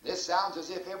 this sounds as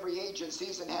if every age and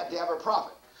season had to have a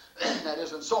prophet. That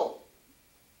isn't so.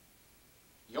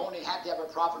 You only had to have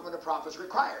a prophet when a prophet's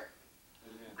required.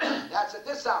 That's at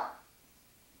this hour.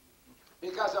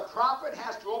 Because a prophet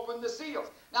has to open the seals.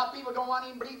 Now, people don't want to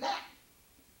even believe that.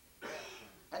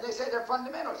 And they say they're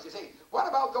fundamentalists. You say, what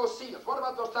about those seals? What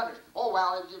about those thunders? Oh,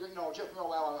 well,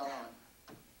 well.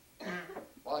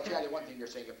 Well, I tell you one thing they're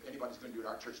saying, if anybody's going to do it,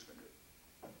 our church is going to do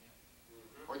it.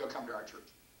 Or they'll come to our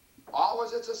church.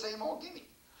 Always it's the same old gimmick.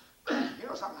 You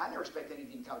know something? I never expect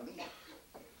anything to come to me.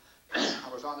 I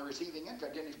was on the receiving end.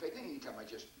 I didn't expect anything to come.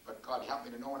 But God helped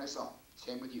me to know when I saw it.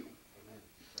 Same with you. Amen.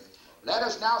 Let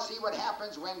us now see what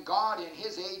happens when God in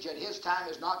His age at His time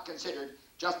is not considered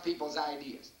just people's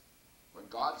ideas. When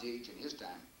God's age and His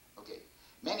time. Okay.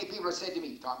 Many people have said to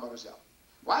me, talking about herself,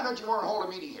 why don't you want to hold a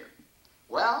meeting here?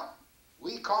 Well,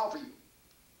 we call for you.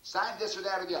 Sign this or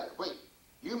that or the other. Wait,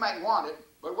 you might want it,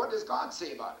 but what does God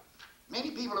say about it?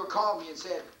 Many people have called me and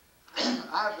said,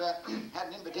 I've had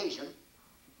an invitation.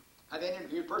 I've been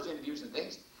interviewed, personal interviews and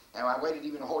things, and I waited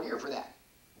even a whole year for that.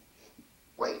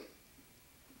 Wait.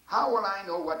 How will I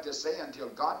know what to say until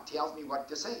God tells me what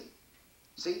to say?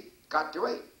 See, got to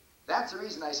wait. That's the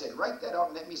reason I said, write that out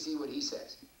and let me see what He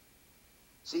says.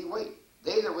 See, wait.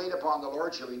 They that wait upon the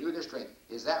Lord shall renew their strength.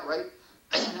 Is that right?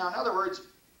 Now, in other words,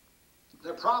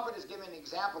 the prophet is giving an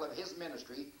example of his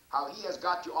ministry, how he has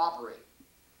got to operate.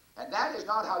 And that is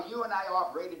not how you and I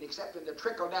operated, except in the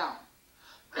trickle-down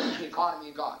economy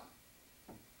of God.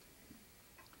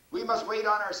 We must wait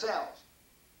on ourselves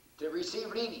to receive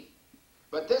leading.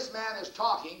 But this man is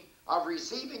talking of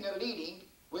receiving a leading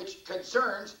which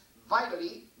concerns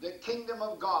vitally the kingdom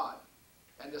of God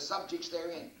and the subjects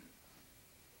therein.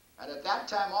 And at that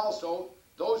time also,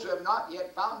 those who have not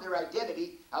yet found their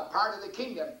identity are part of the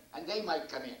kingdom, and they might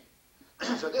come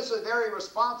in. So this is very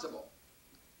responsible.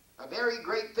 A very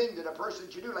great thing that a person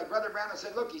should do. Like Brother Branham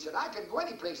said, look, he said, I can go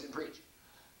any place and preach.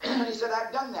 And he said,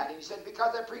 I've done that. And he said,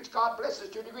 because I preach, God blesses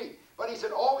to a degree. But he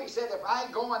said, oh, he said, if I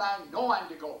go and I know I'm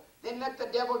to go, then let the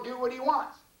devil do what he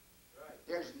wants. Right.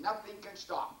 There's nothing can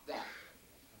stop that.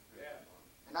 Yeah.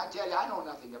 And I tell you, I know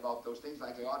nothing about those things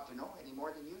like I ought to know any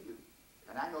more than you do.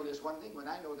 And I know this one thing, when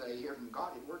I know that I hear from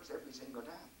God, it works every single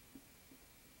time.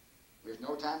 There's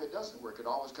no time it doesn't work. It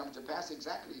always comes to pass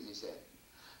exactly as He said.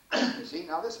 You see,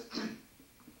 now listen.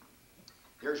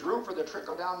 There's room for the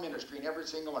trickle-down ministry in every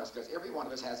single one of us, because every one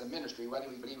of us has a ministry, whether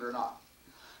we believe it or not.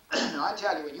 Now, I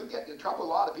tell you, when you get in trouble, a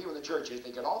lot of people in the churches,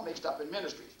 they get all mixed up in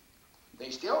ministries.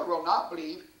 They still will not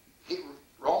believe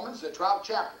Romans, the 12th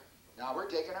chapter. Now, we're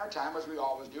taking our time, as we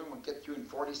always do, and we'll get through in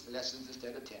 40 lessons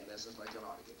instead of 10 lessons like you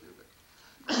ought to get through.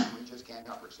 But we just can't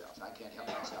help ourselves. I can't help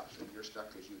myself, so you're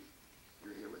stuck because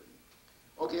you're here with me.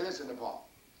 Okay, listen to Paul.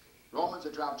 Romans, the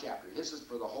 12th chapter. This is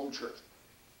for the whole church.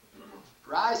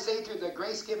 For I say to the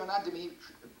grace given unto me,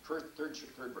 third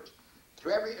verse, to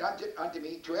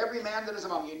every man that is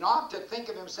among you, not to think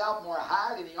of himself more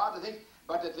highly than he ought to think,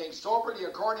 but to think soberly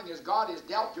according as God has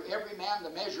dealt to every man the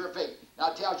measure of faith.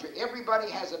 Now it tells you everybody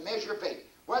has a measure of faith.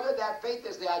 Whether that faith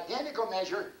is the identical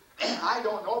measure, I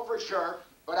don't know for sure,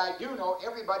 but I do know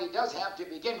everybody does have to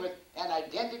begin with an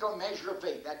identical measure of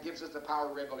faith. That gives us the power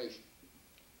of revelation.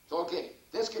 So okay,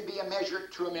 this could be a measure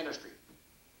to a ministry.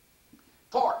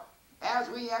 4. As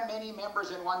we have many members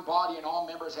in one body, and all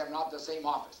members have not the same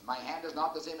office. My hand is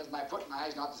not the same as my foot, my eye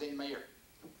is not the same as my ear.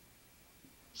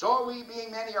 So we,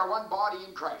 being many, are one body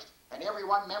in Christ, and every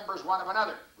one member is one of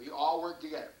another. We all work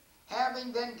together.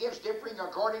 Having then gifts differing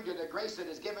according to the grace that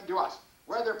is given to us.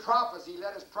 Whether prophecy,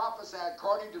 let us prophesy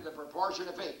according to the proportion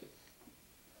of faith.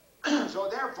 So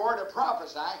therefore, to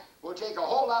prophesy will take a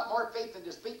whole lot more faith than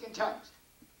to speak in tongues.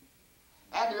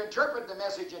 And to interpret the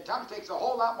message in tongues takes a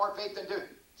whole lot more faith than to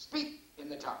speak in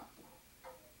the tongue.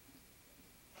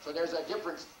 So there's a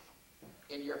difference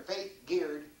in your faith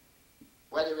geared,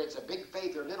 whether it's a big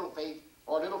faith or little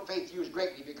faith used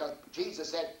greatly, because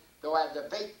Jesus said, though I have the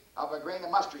faith of a grain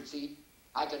of mustard seed,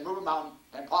 I can move a mountain.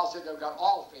 And Paul said, I've got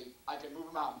all faith, I can move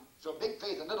a mountain. So big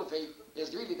faith and little faith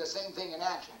is really the same thing in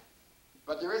action.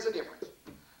 But there is a difference.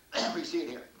 We see it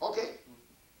here. Okay.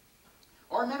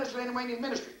 Or ministry in waiting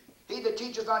ministry. He that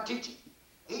teacheth on teaching.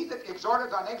 He that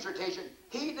exhorteth on exhortation.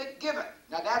 He that giveth.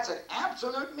 Now that's an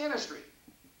absolute ministry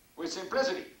with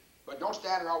simplicity. But don't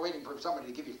stand around waiting for somebody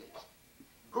to give you things.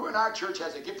 Who in our church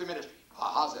has a gift of ministry?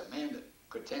 How's a man that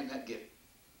could tend that gift?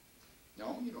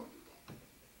 No, you don't do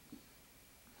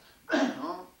that.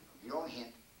 No, you don't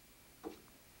hint.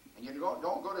 And you don't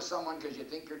go to someone because you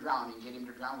think you're drowning and get him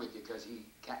to drown with you because he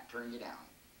can't turn you down.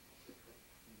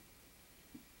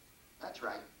 That's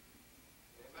right.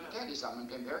 I'll tell you something,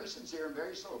 be very sincere and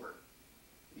very sober.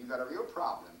 You've got a real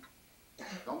problem.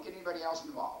 Don't get anybody else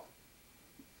involved.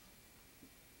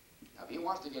 Now, if he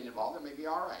wants to get involved, it may be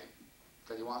all right,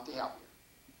 because he wants to help you.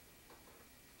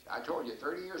 See, I told you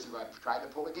 30 years ago, I tried to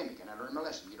pull a gimmick, and I learned my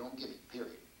lesson. You don't gimmick,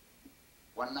 period.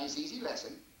 One nice, easy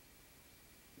lesson.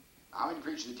 How many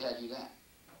preachers tell you that?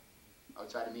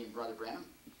 Outside of me and Brother Branham?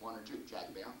 One or two.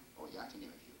 Jack Bell? Oh, yeah, I can name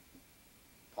a few.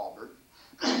 Paul Burt?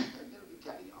 They'll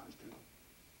tell you the honest truth.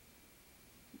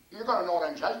 You're going to know it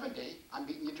on Judgment Day. I'm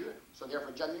beating you to it. So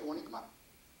therefore, judgment won't come up.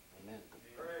 Amen.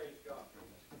 Praise God.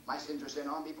 My sins are sent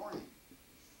on before me.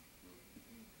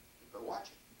 But watch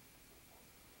it.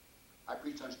 I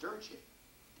preach on stewardship.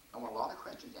 I want a lot of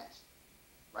questions asked.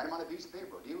 Write them on a piece of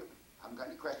paper. Deal with them. I haven't got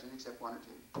any questions except one or two.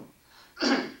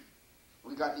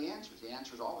 We got the answers. The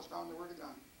answers always found in the Word of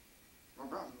God. No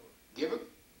problem. Give it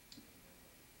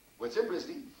with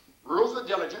simplicity, rules with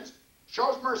diligence,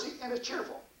 shows mercy, and is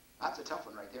cheerful. That's a tough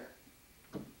one right there.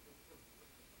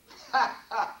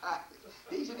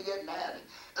 Easy to get mad.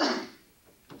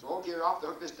 So okay, you're off the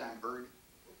hook this time, bird.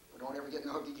 But don't ever get in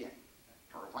the hook again.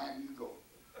 Or wham, you go.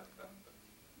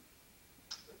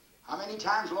 How many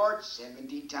times, Lord?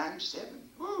 70 times 7.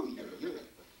 Woo, you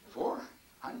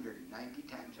 490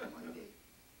 times in one day.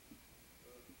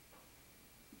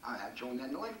 I haven't shown that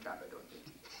in a lifetime, I don't think.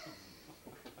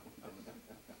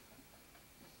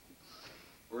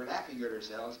 We're laughing at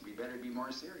ourselves. We better be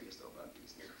more serious, though, about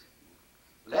these things.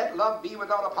 Let love be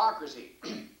without hypocrisy.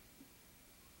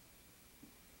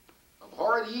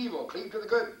 Abhor the evil, cleave to the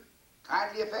good.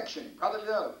 Kindly affection, brotherly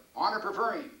love, honor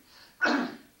preferring.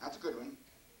 That's a good one.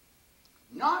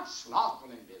 Not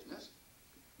slothful in business,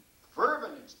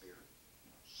 fervent in spirit,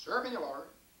 serving the Lord.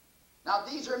 Now,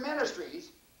 these are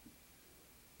ministries,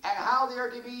 and how they are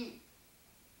to be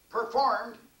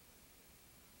performed,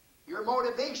 your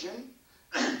motivation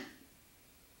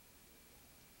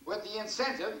with the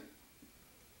incentive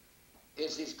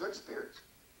is these good spirits.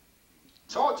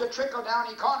 So it's a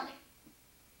trickle-down economy.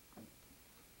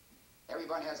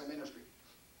 Everyone has a ministry.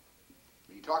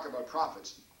 When you talk about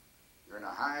prophets, you're in the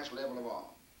highest level of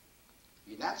all.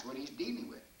 And that's what he's dealing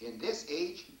with. In this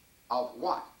age of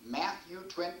what? Matthew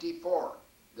 24.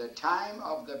 The time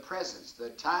of the presence, the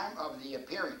time of the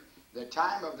appearing, the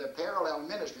time of the parallel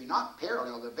ministry, not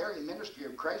parallel, the very ministry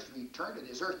of Christ returned to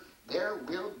this earth. There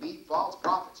will be false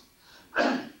prophets.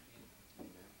 And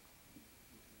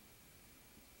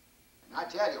I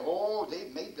tell you, oh,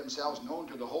 they've made themselves known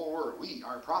to the whole world. We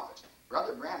are prophets.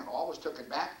 Brother Branham always took it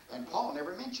back, and Paul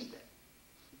never mentioned it.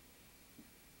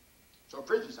 So,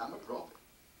 for instance, I'm a prophet.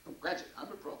 Francis, I'm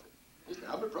a prophet. Listen,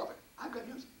 I'm a prophet. I've got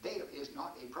news. Dale is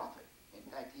not a prophet. In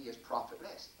fact, he is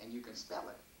profitless, and you can spell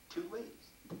it 2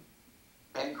 ways.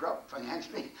 Bankrupt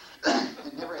financially,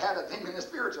 and never had a thing in the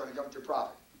spirit when it comes to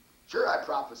prophet. Sure, I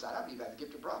prophesied. I believe I have the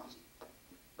gift of prophecy.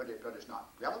 But it's not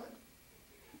relevant.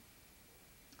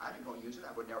 I don't use it.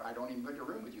 I don't even go in a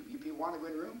room with you. If you people want to go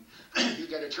in a room, you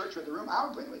get a church with a room,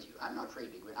 I'll go in with you. I'm not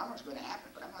afraid to go in. I don't know what's going to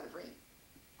happen, but I'm not afraid.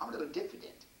 I'm a little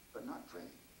diffident, but not afraid.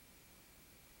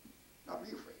 Not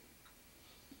really afraid.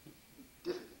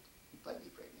 Diffident. Slightly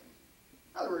afraid.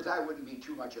 In other words, I wouldn't be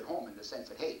too much at home in the sense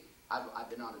that, hey, I've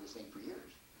been out of this thing for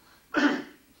years.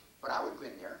 But I would go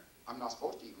in there. I'm not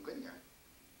supposed to even go in there.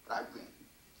 But I would go in.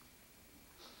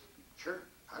 Sure.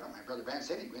 I don't know. My brother Van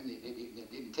said he'd go in.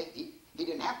 He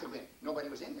didn't have to go in. Nobody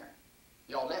was in there.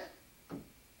 They all left.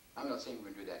 I'm not saying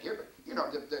we're going to do that here, but, you know,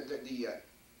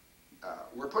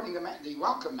 we're putting the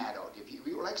welcome mat out. If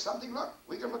you like something, look.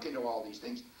 We can look into all these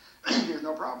things. There's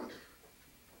no problem.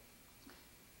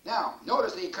 Now,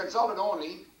 notice they consulted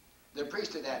only the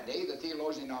priest of that day, the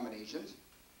theologian denominations,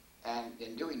 and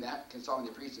in doing that, consulting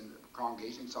the priest and the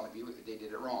congregation, some of you, they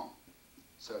did it wrong.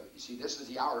 So, you see, this is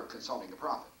the hour of consulting a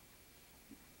prophet.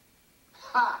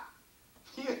 Ha!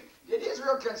 Did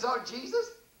Israel consult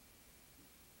Jesus?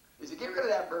 He said, get rid of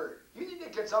that bird. You need to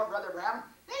consult Brother Branham.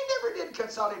 They never did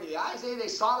consult any of the Isaiah. They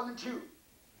Solomon too.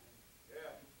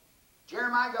 Yeah.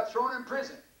 Jeremiah got thrown in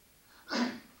prison.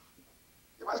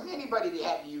 There wasn't anybody they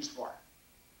had any use for.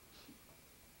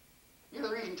 You know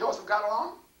the reason Joseph got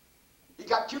along? He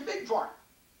got too big for him.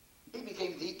 He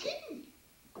became the king.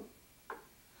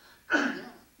 Yeah.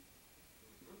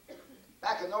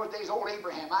 Back in those days, old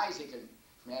Abraham, Isaac,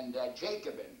 and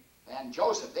Jacob, and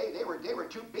Joseph, they were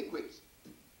two bigwigs.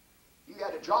 You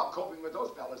had a job coping with those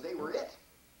fellas. They were it.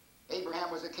 Abraham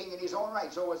was a king in his own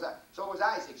right. So was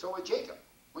Isaac. So was Jacob.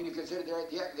 When you consider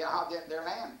their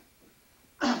land.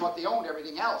 But they owned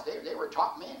everything else. They were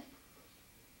top men.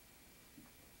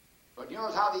 But you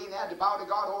notice how they even had to bow to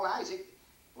God. Old Isaac,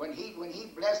 when he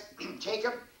blessed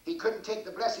Jacob, he couldn't take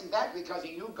the blessing back because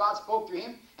he knew God spoke to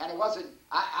him, and it wasn't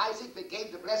Isaac that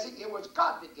gave the blessing, it was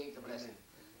God that gave the blessing.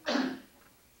 You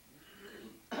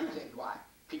think why?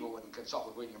 People wouldn't consult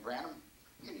with William Branham.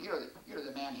 You know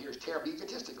the man here is terribly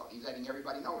egotistical. He's letting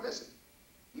everybody know, listen,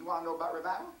 you want to know about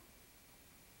revival?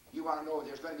 You want to know if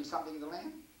there's going to be something in the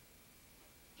land?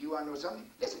 You want to know something?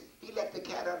 Listen, he let the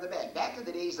cat out of the bag. Back in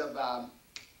the days of,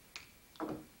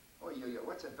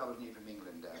 what's that fellow's name from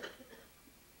England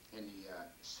in the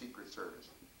Secret Service?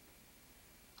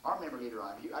 I'll remember later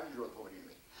on. I just wrote the poem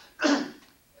anyway.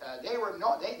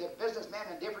 The businessmen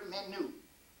and different men knew,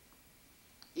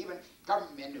 even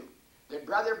government men knew, that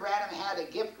Brother Branham had a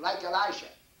gift like Elisha.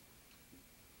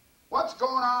 What's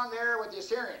going on there with the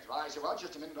Assyrians? Well, I said, well,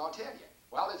 just a minute, I'll tell you.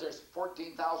 Well, there's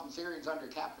 14,000 Syrians under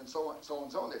Captain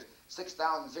so-and-so. There's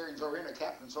 6,000 Syrians over under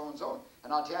Captain so-and-so.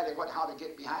 And I'll tell you how to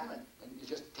get behind them, and you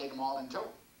just take them all in tow.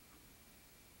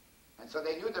 And so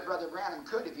they knew that Brother Branham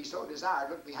could, if he so desired,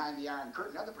 look behind the Iron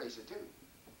Curtain other places too.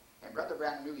 And Brother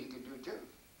Branham knew he could do it too.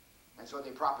 And so they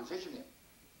propositioned him.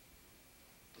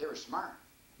 They were smart.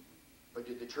 But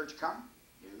did the church come?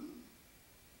 No.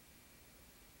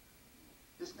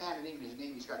 This man in English, his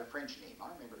name, he's got a French name.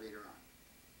 I'll remember later on.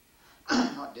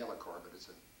 Not Delacour, but it's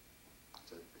a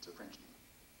French name.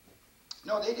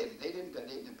 No, they didn't.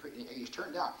 He's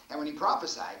turned down. And when he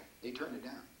prophesied, they turned it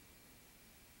down.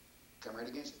 Come right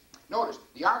against it. Notice,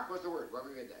 the ark was the word. Where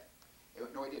we read that?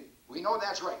 No, he didn't. We know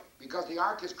that's right, because the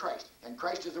ark is Christ, and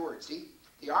Christ is the word. See?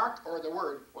 The ark, or the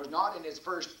word, was not in its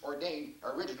first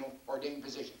original ordained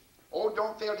position. Oh,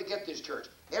 don't fail to get this, church.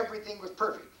 Everything was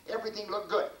perfect. Everything looked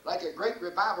good, like a great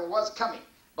revival was coming.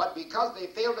 But because they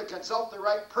failed to consult the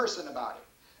right person about it.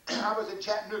 I was in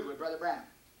Chattanooga with Brother Branham.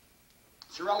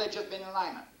 Sorrell had just been in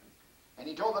Lima. And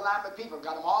he told the Lima people,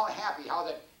 got them all happy, how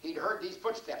that he'd heard these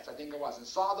footsteps, I think it was, and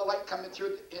saw the light coming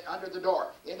through under the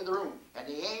door, into the room. And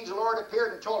the angel Lord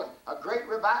appeared and told him, a great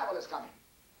revival is coming.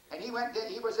 And he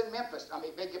was in Memphis,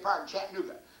 beg your pardon,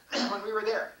 Chattanooga, when we were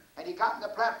there. And he got on the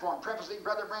platform, prefacing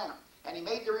Brother Branham. And he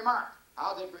made the remark,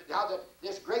 how that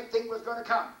this great thing was going to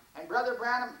come. And Brother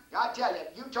Branham, I tell you,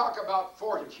 you talk about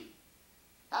fortitude.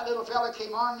 That little fella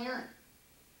came on here,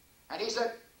 and he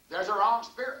said, there's a wrong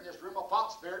spirit in this room, a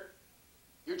false spirit.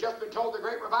 You've just been told the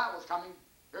great revival is coming.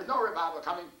 There's no revival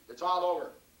coming. It's all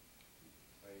over.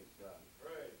 Praise God.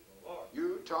 Praise the Lord.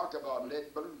 You talk about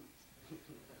lead balloons.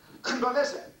 But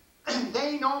listen,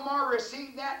 they no more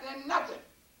received that than nothing.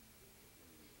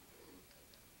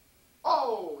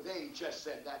 Oh, they just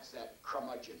said, that's that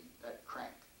curmudgeon, that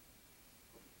crank.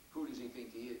 Who does he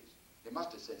think he is? They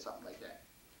must have said something like that,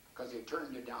 because they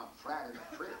turned it down flat in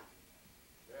the trail.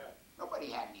 Yeah. Nobody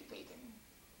had any faith in him.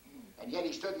 And yet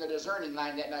he stood in the discerning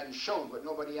line that night and showed what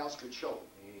nobody else could show.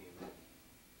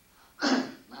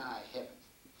 Amen. My heavens.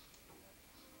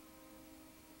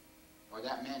 Well,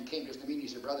 that man came just to me and he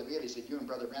said, Brother Bill, he said, you and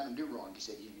Brother Branham do wrong. He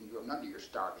said, none of you are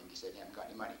starving. He said, you haven't got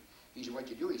any money. He said, what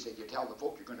you do, he said, you tell the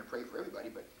folk you're going to pray for everybody,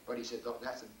 but he said, look,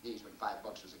 that's the days when $5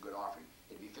 was a good offering.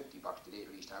 It'd be $50 today,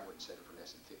 at least I wouldn't set it for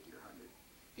less than 50 or 100.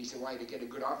 He said, why, to get a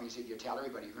good offering? He said, you tell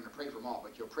everybody you're going to pray for them all,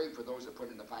 but you'll pray for those that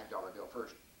put in the $5 bill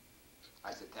first.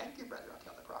 I said, thank you, brother, I'll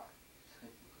tell the prophet.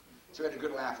 So we had a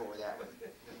good laugh over that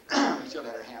one. We still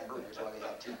had our hamburgers while they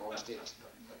had T-bone steaks.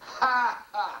 Ha,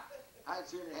 ha! I'd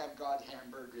sooner have God's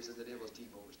hamburgers than the devil's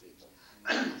T-bone steaks.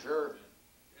 Sure.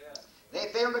 They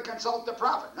failed to consult the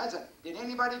prophet. Listen, did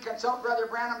anybody consult Brother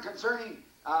Branham concerning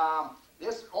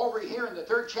this over here in the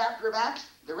 3rd chapter of Acts,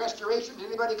 the restoration? Did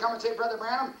anybody come and say, Brother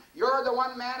Branham, you're the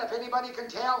one man, if anybody can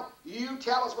tell, you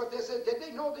tell us what this is? Did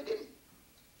they? No, they didn't.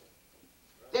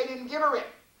 They didn't give a rip.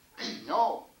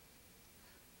 No.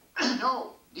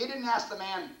 No. They didn't ask the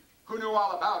man who knew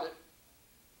all about it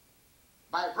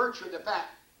by virtue of the fact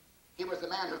he was the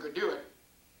man who could do it.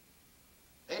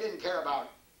 They didn't care about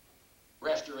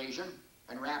restoration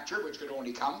and rapture, which could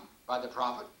only come by the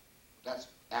prophet. That's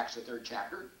Acts the 3rd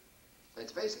chapter.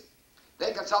 Let's face it.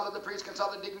 They consulted the priests,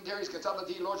 consulted dignitaries,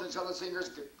 consulted theologians, consulted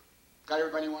singers, got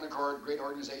everybody in one accord, great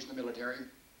organization, the military,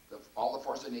 all the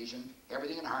force of the nation,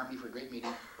 everything in harmony for a great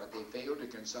meeting, but they failed to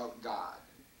consult God.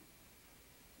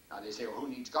 Now they say, well, who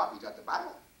needs God? We got the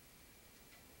Bible.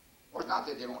 Well, it's not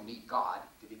that they don't need God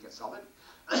to be consulted.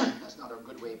 That's not a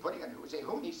good way of putting it. We say,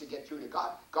 who needs to get through to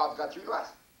God? God's got through to us.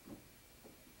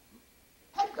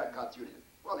 Had God got through to them?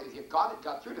 Well, if God had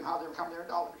got through to them, how they would come there in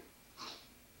idolatry?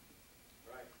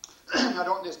 Right. Now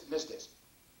don't miss this.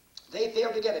 They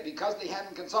failed to get it because they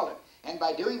hadn't consulted. And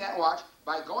by doing that, watch,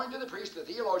 by going to the priest, the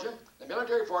theologian, the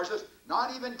military forces,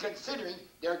 not even considering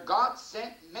their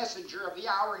God-sent messenger of the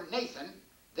hour, Nathan,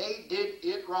 they did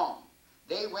it wrong.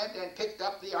 They went and picked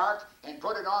up the ark and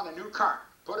put it on a new cart.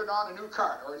 Put it on a new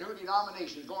cart, or a new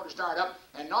denomination is going to start up,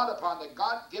 and not upon the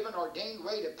God-given, ordained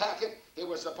way to pack it. It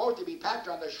was supposed to be packed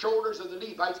on the shoulders of the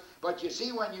Levites, but you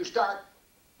see, when you start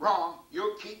wrong,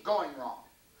 you'll keep going wrong.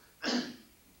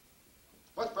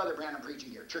 What's Brother Branham preaching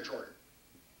here? Church order.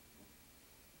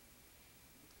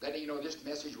 Letting you know this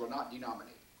message will not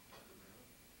denominate.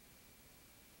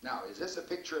 Now, is this a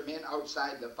picture of men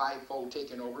outside the fivefold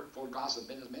taken over, full gospel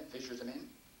businessmen, fishers of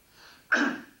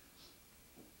men?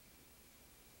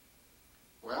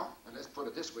 Well, and let's put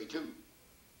it this way too.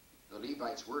 The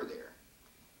Levites were there.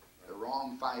 The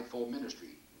wrong fivefold ministry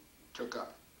took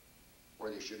up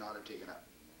where they should not have taken up.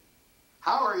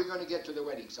 How are you going to get to the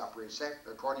wedding supper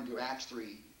according to Acts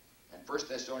 3 and 1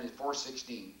 Thessalonians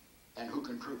 4:16, and who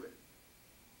can prove it?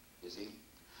 You see?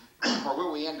 Or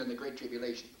will we end in the Great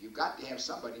Tribulation? You've got to have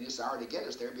somebody in this hour to get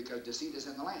us there, because deceit is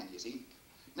in the land, you see?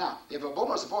 Now, if a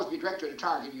bullet is supposed to be directed at a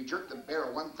target, you jerk the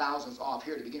barrel 1/1000th off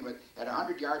here to begin with. At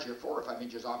 100 yards, you're 4 or 5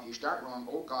 inches off. You start wrong.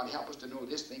 Oh, God, help us to know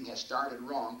this thing has started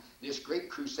wrong. This great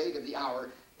crusade of the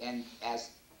hour, and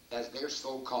as they're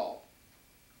so called.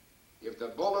 If the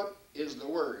bullet is the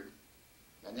word,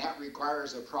 and that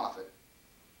requires a prophet,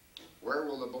 where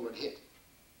will the bullet hit?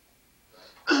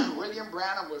 William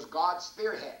Branham was God's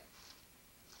spearhead.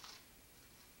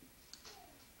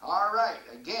 All right,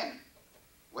 again.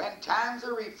 When times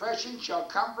of refreshing shall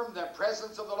come from the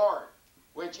presence of the Lord,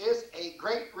 which is a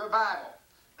great revival,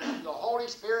 the Holy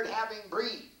Spirit having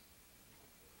breathed.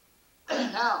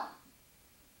 Now,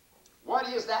 what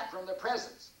is that from the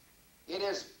presence? It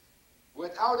is,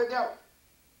 without a doubt,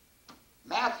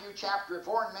 Matthew chapter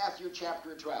 4 and Matthew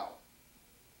chapter 12.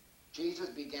 Jesus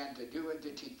began to do and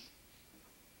to teach.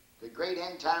 The great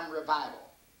end-time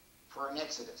revival for an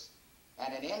Exodus.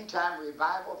 And an end-time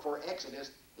revival for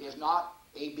Exodus is not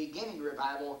a beginning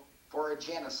revival for a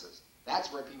Genesis.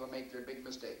 That's where people make their big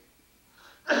mistake.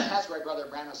 That's why Brother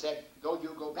Branham said, though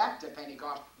you go back to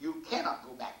Pentecost, you cannot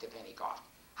go back to Pentecost.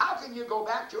 How can you go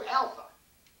back to Alpha?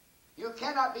 You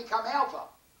cannot become Alpha.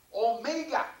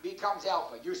 Omega becomes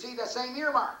Alpha. You see the same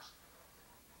earmarks.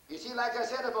 You see, like I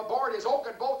said, if a board is oak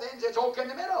at both ends, it's oak in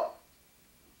the middle.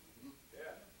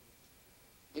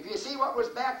 If you see what was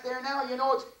back there now, you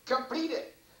know it's completed.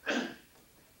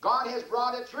 God has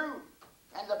brought it through.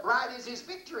 And the bride is his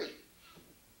victory.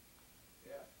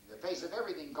 Yeah. In the face of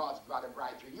everything, God's brought a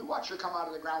bride through. You watch her come out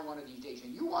of the ground one of these days,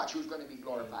 and you watch who's going to be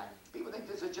glorified. People think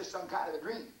this is just some kind of a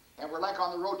dream. And we're like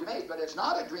on the road to Emmaus, but it's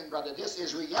not a dream, brother. This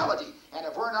is reality. And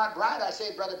if we're not bride, I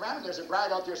say, Brother Branham, there's a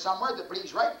bride out there somewhere that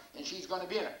believes right, and she's going to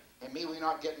be in it. And may we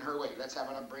not get in her way. Let's have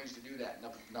enough brains to do that.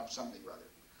 Enough something,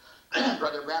 brother.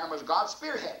 Brother Branham was God's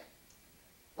spearhead.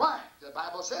 Why? The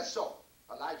Bible says so.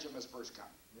 Elijah must first come.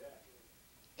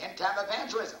 End-time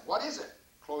evangelism. What is it?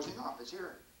 Closing off. It's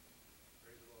here.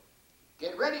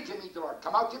 Get ready to meet the Lord.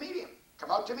 Come out to meet him.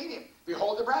 Come out to meet him.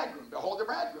 Behold the bridegroom. Behold the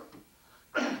bridegroom.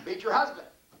 Meet your husband.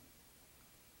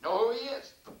 Know who he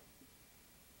is.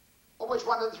 Well, which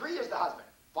one of the three is the husband?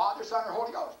 Father, Son, or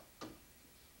Holy Ghost?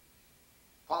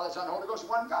 Father, Son, Holy Ghost,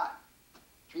 one God.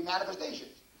 Three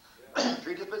manifestations.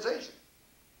 Three dispensations.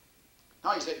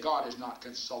 Now, he said God is not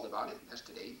consulted about it. That's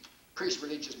today. Priests,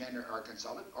 religious men are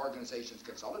consulted. Organizations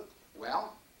consulted.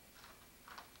 Well,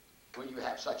 when you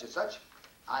have such and such,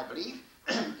 I believe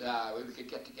we could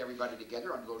get everybody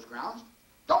together on those grounds.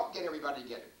 Don't get everybody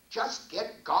together. Just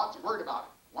get God's word about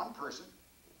it. One person,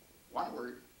 one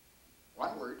word,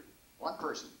 one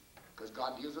person. Because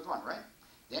God deals with one, right?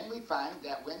 Then we find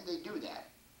that when they do that,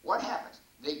 what happens?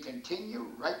 They continue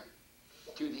right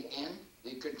to the end.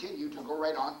 They continue to go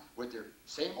right on with their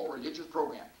same old religious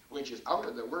program, which is out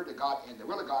of the Word of God and the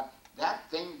will of God. That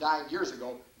thing died years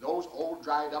ago. Those old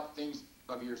dried up things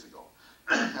of years ago.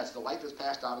 That's the life that's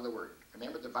passed out of the Word.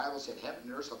 Remember, the Bible said heaven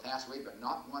and earth shall pass away, but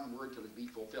not one word till it be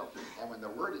fulfilled. And when the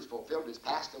Word is fulfilled, it's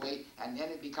passed away, and then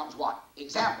it becomes what?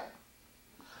 Example.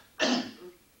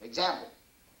 Example.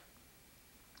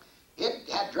 It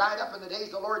had dried up in the days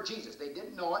of the Lord Jesus. They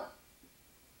didn't know it.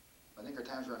 I think our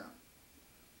time's run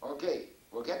out. Okay,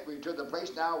 we'll get to the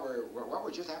place now where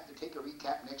we just have to take a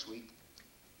recap next week,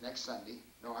 next Sunday.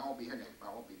 No, I won't be here next.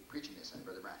 I won't be preaching this Sunday,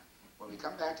 Brother Brian. When we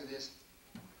come back to this,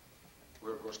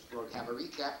 we'll have a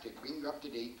recap to bring you up to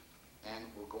date, and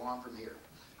we'll go on from here.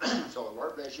 So the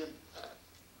Lord bless you.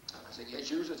 I said, as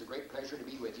usual, it's a great pleasure to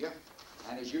be with you.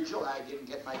 And as usual, I didn't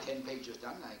get my 10 pages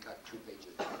done. I got 2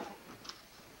 pages done.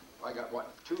 I got,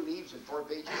 what, 2 leaves and 4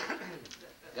 pages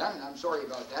done? I'm sorry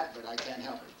about that, but I can't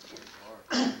help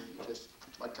it. Just,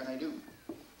 what can I do?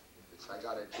 I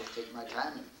got to just take my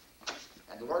time.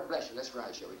 And the Lord bless you. Let's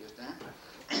rise, shall we, just now?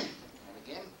 And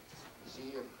again, see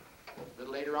you a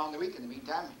little later on in the week. In the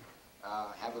meantime,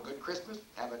 have a good Christmas.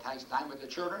 Have a nice time with the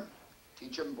children.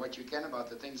 Teach them what you can about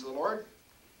the things of the Lord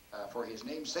for His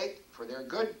name's sake, for their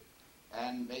good.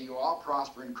 And may you all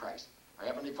prosper in Christ. Our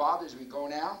Heavenly Father, as we go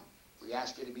now, we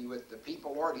ask you to be with the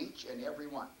people, Lord, each and every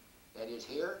one that is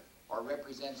here or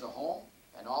represents a home,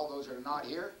 and all those that are not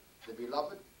here, the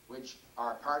beloved, which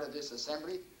are part of this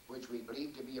assembly, which we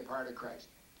believe to be a part of Christ.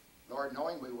 Lord,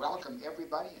 knowing we welcome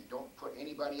everybody and don't put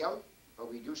anybody out,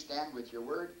 but we do stand with your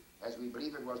word as we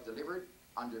believe it was delivered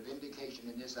under vindication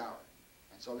in this hour.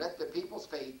 And so let the people's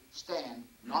faith stand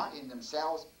not in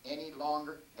themselves any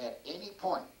longer at any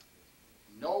point,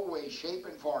 no way, shape,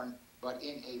 and form, but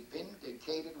in a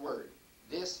vindicated word.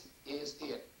 This is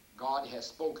it. God has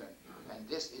spoken, and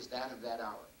this is that of that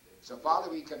hour. So, Father,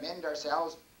 we commend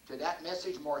ourselves to that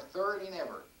message more thoroughly than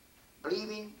ever,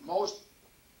 believing most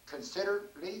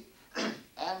considerately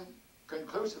and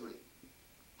conclusively,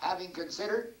 having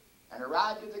considered and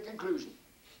arrived at the conclusion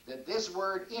that this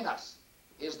word in us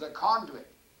is the conduit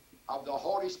of the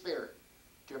Holy Spirit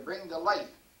to bring the life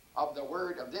of the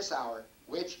word of this hour,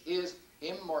 which is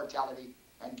immortality.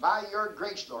 And by your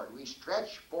grace, Lord, we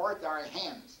stretch forth our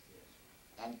hands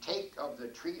and take of the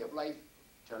tree of life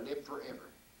to live forever.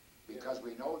 Because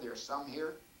we know there's some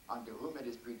here unto whom it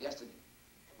is predestined.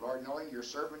 Lord, knowing your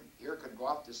servant here could go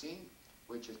off the scene,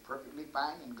 which is perfectly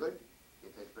fine and good,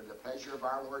 if it's been the pleasure of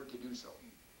our Lord to do so.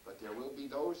 But there will be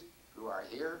those who are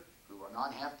here who will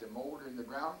not have to moulder in the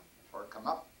ground or come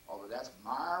up, although that's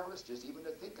marvelous just even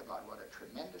to think about what a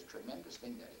tremendous, tremendous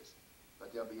thing that is.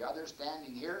 But there'll be others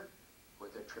standing here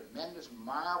with a tremendous,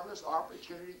 marvelous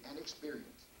opportunity and experience.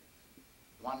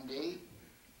 One day,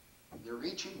 the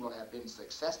reaching will have been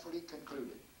successfully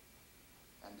concluded.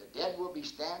 And the dead will be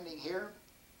standing here,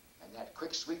 and that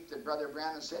quick sweep that Brother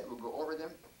Branham said will go over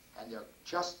them, and they'll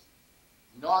just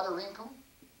not a wrinkle,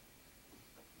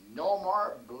 no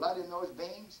more blood in those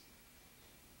veins,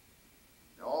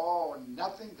 no,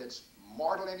 nothing that's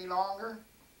mortal any longer,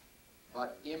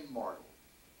 but immortal,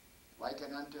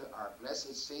 likened unto our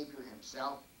blessed Savior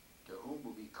himself, to whom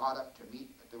will be caught up to meet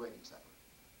at the wedding supper.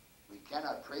 We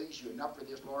cannot praise you enough for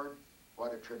this, Lord.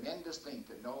 What a tremendous thing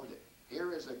to know that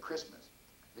here is a Christmas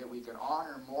that we can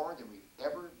honor more than we've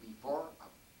ever before,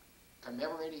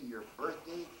 commemorating your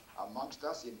birthday amongst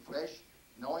us in flesh,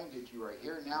 knowing that you are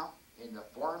here now in the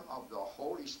form of the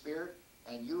Holy Spirit,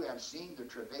 and you have seen the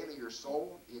travail of your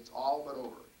soul. It's all but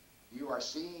over. You are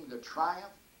seeing the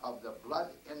triumph of the blood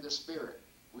and the Spirit.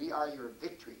 We are your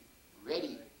victory,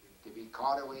 ready to be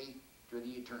caught away to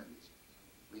the eternities.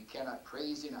 We cannot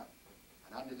praise enough.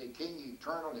 And unto the King,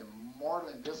 eternal, immortal,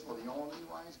 invisible, the only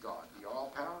wise God, be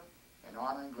all power and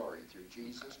honor and glory through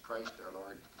Jesus Christ our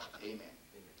Lord. Amen.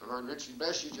 The Lord richly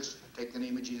bless you. Just take the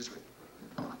name of Jesus with you.